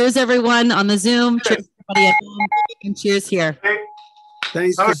cheers, everyone on the Zoom. Cheers, everybody at home. And cheers here.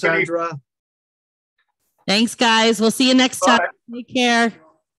 Thanks, Cassandra. Thanks, guys. We'll see you next time. Take care.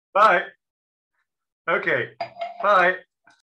 Bye. Okay. Bye.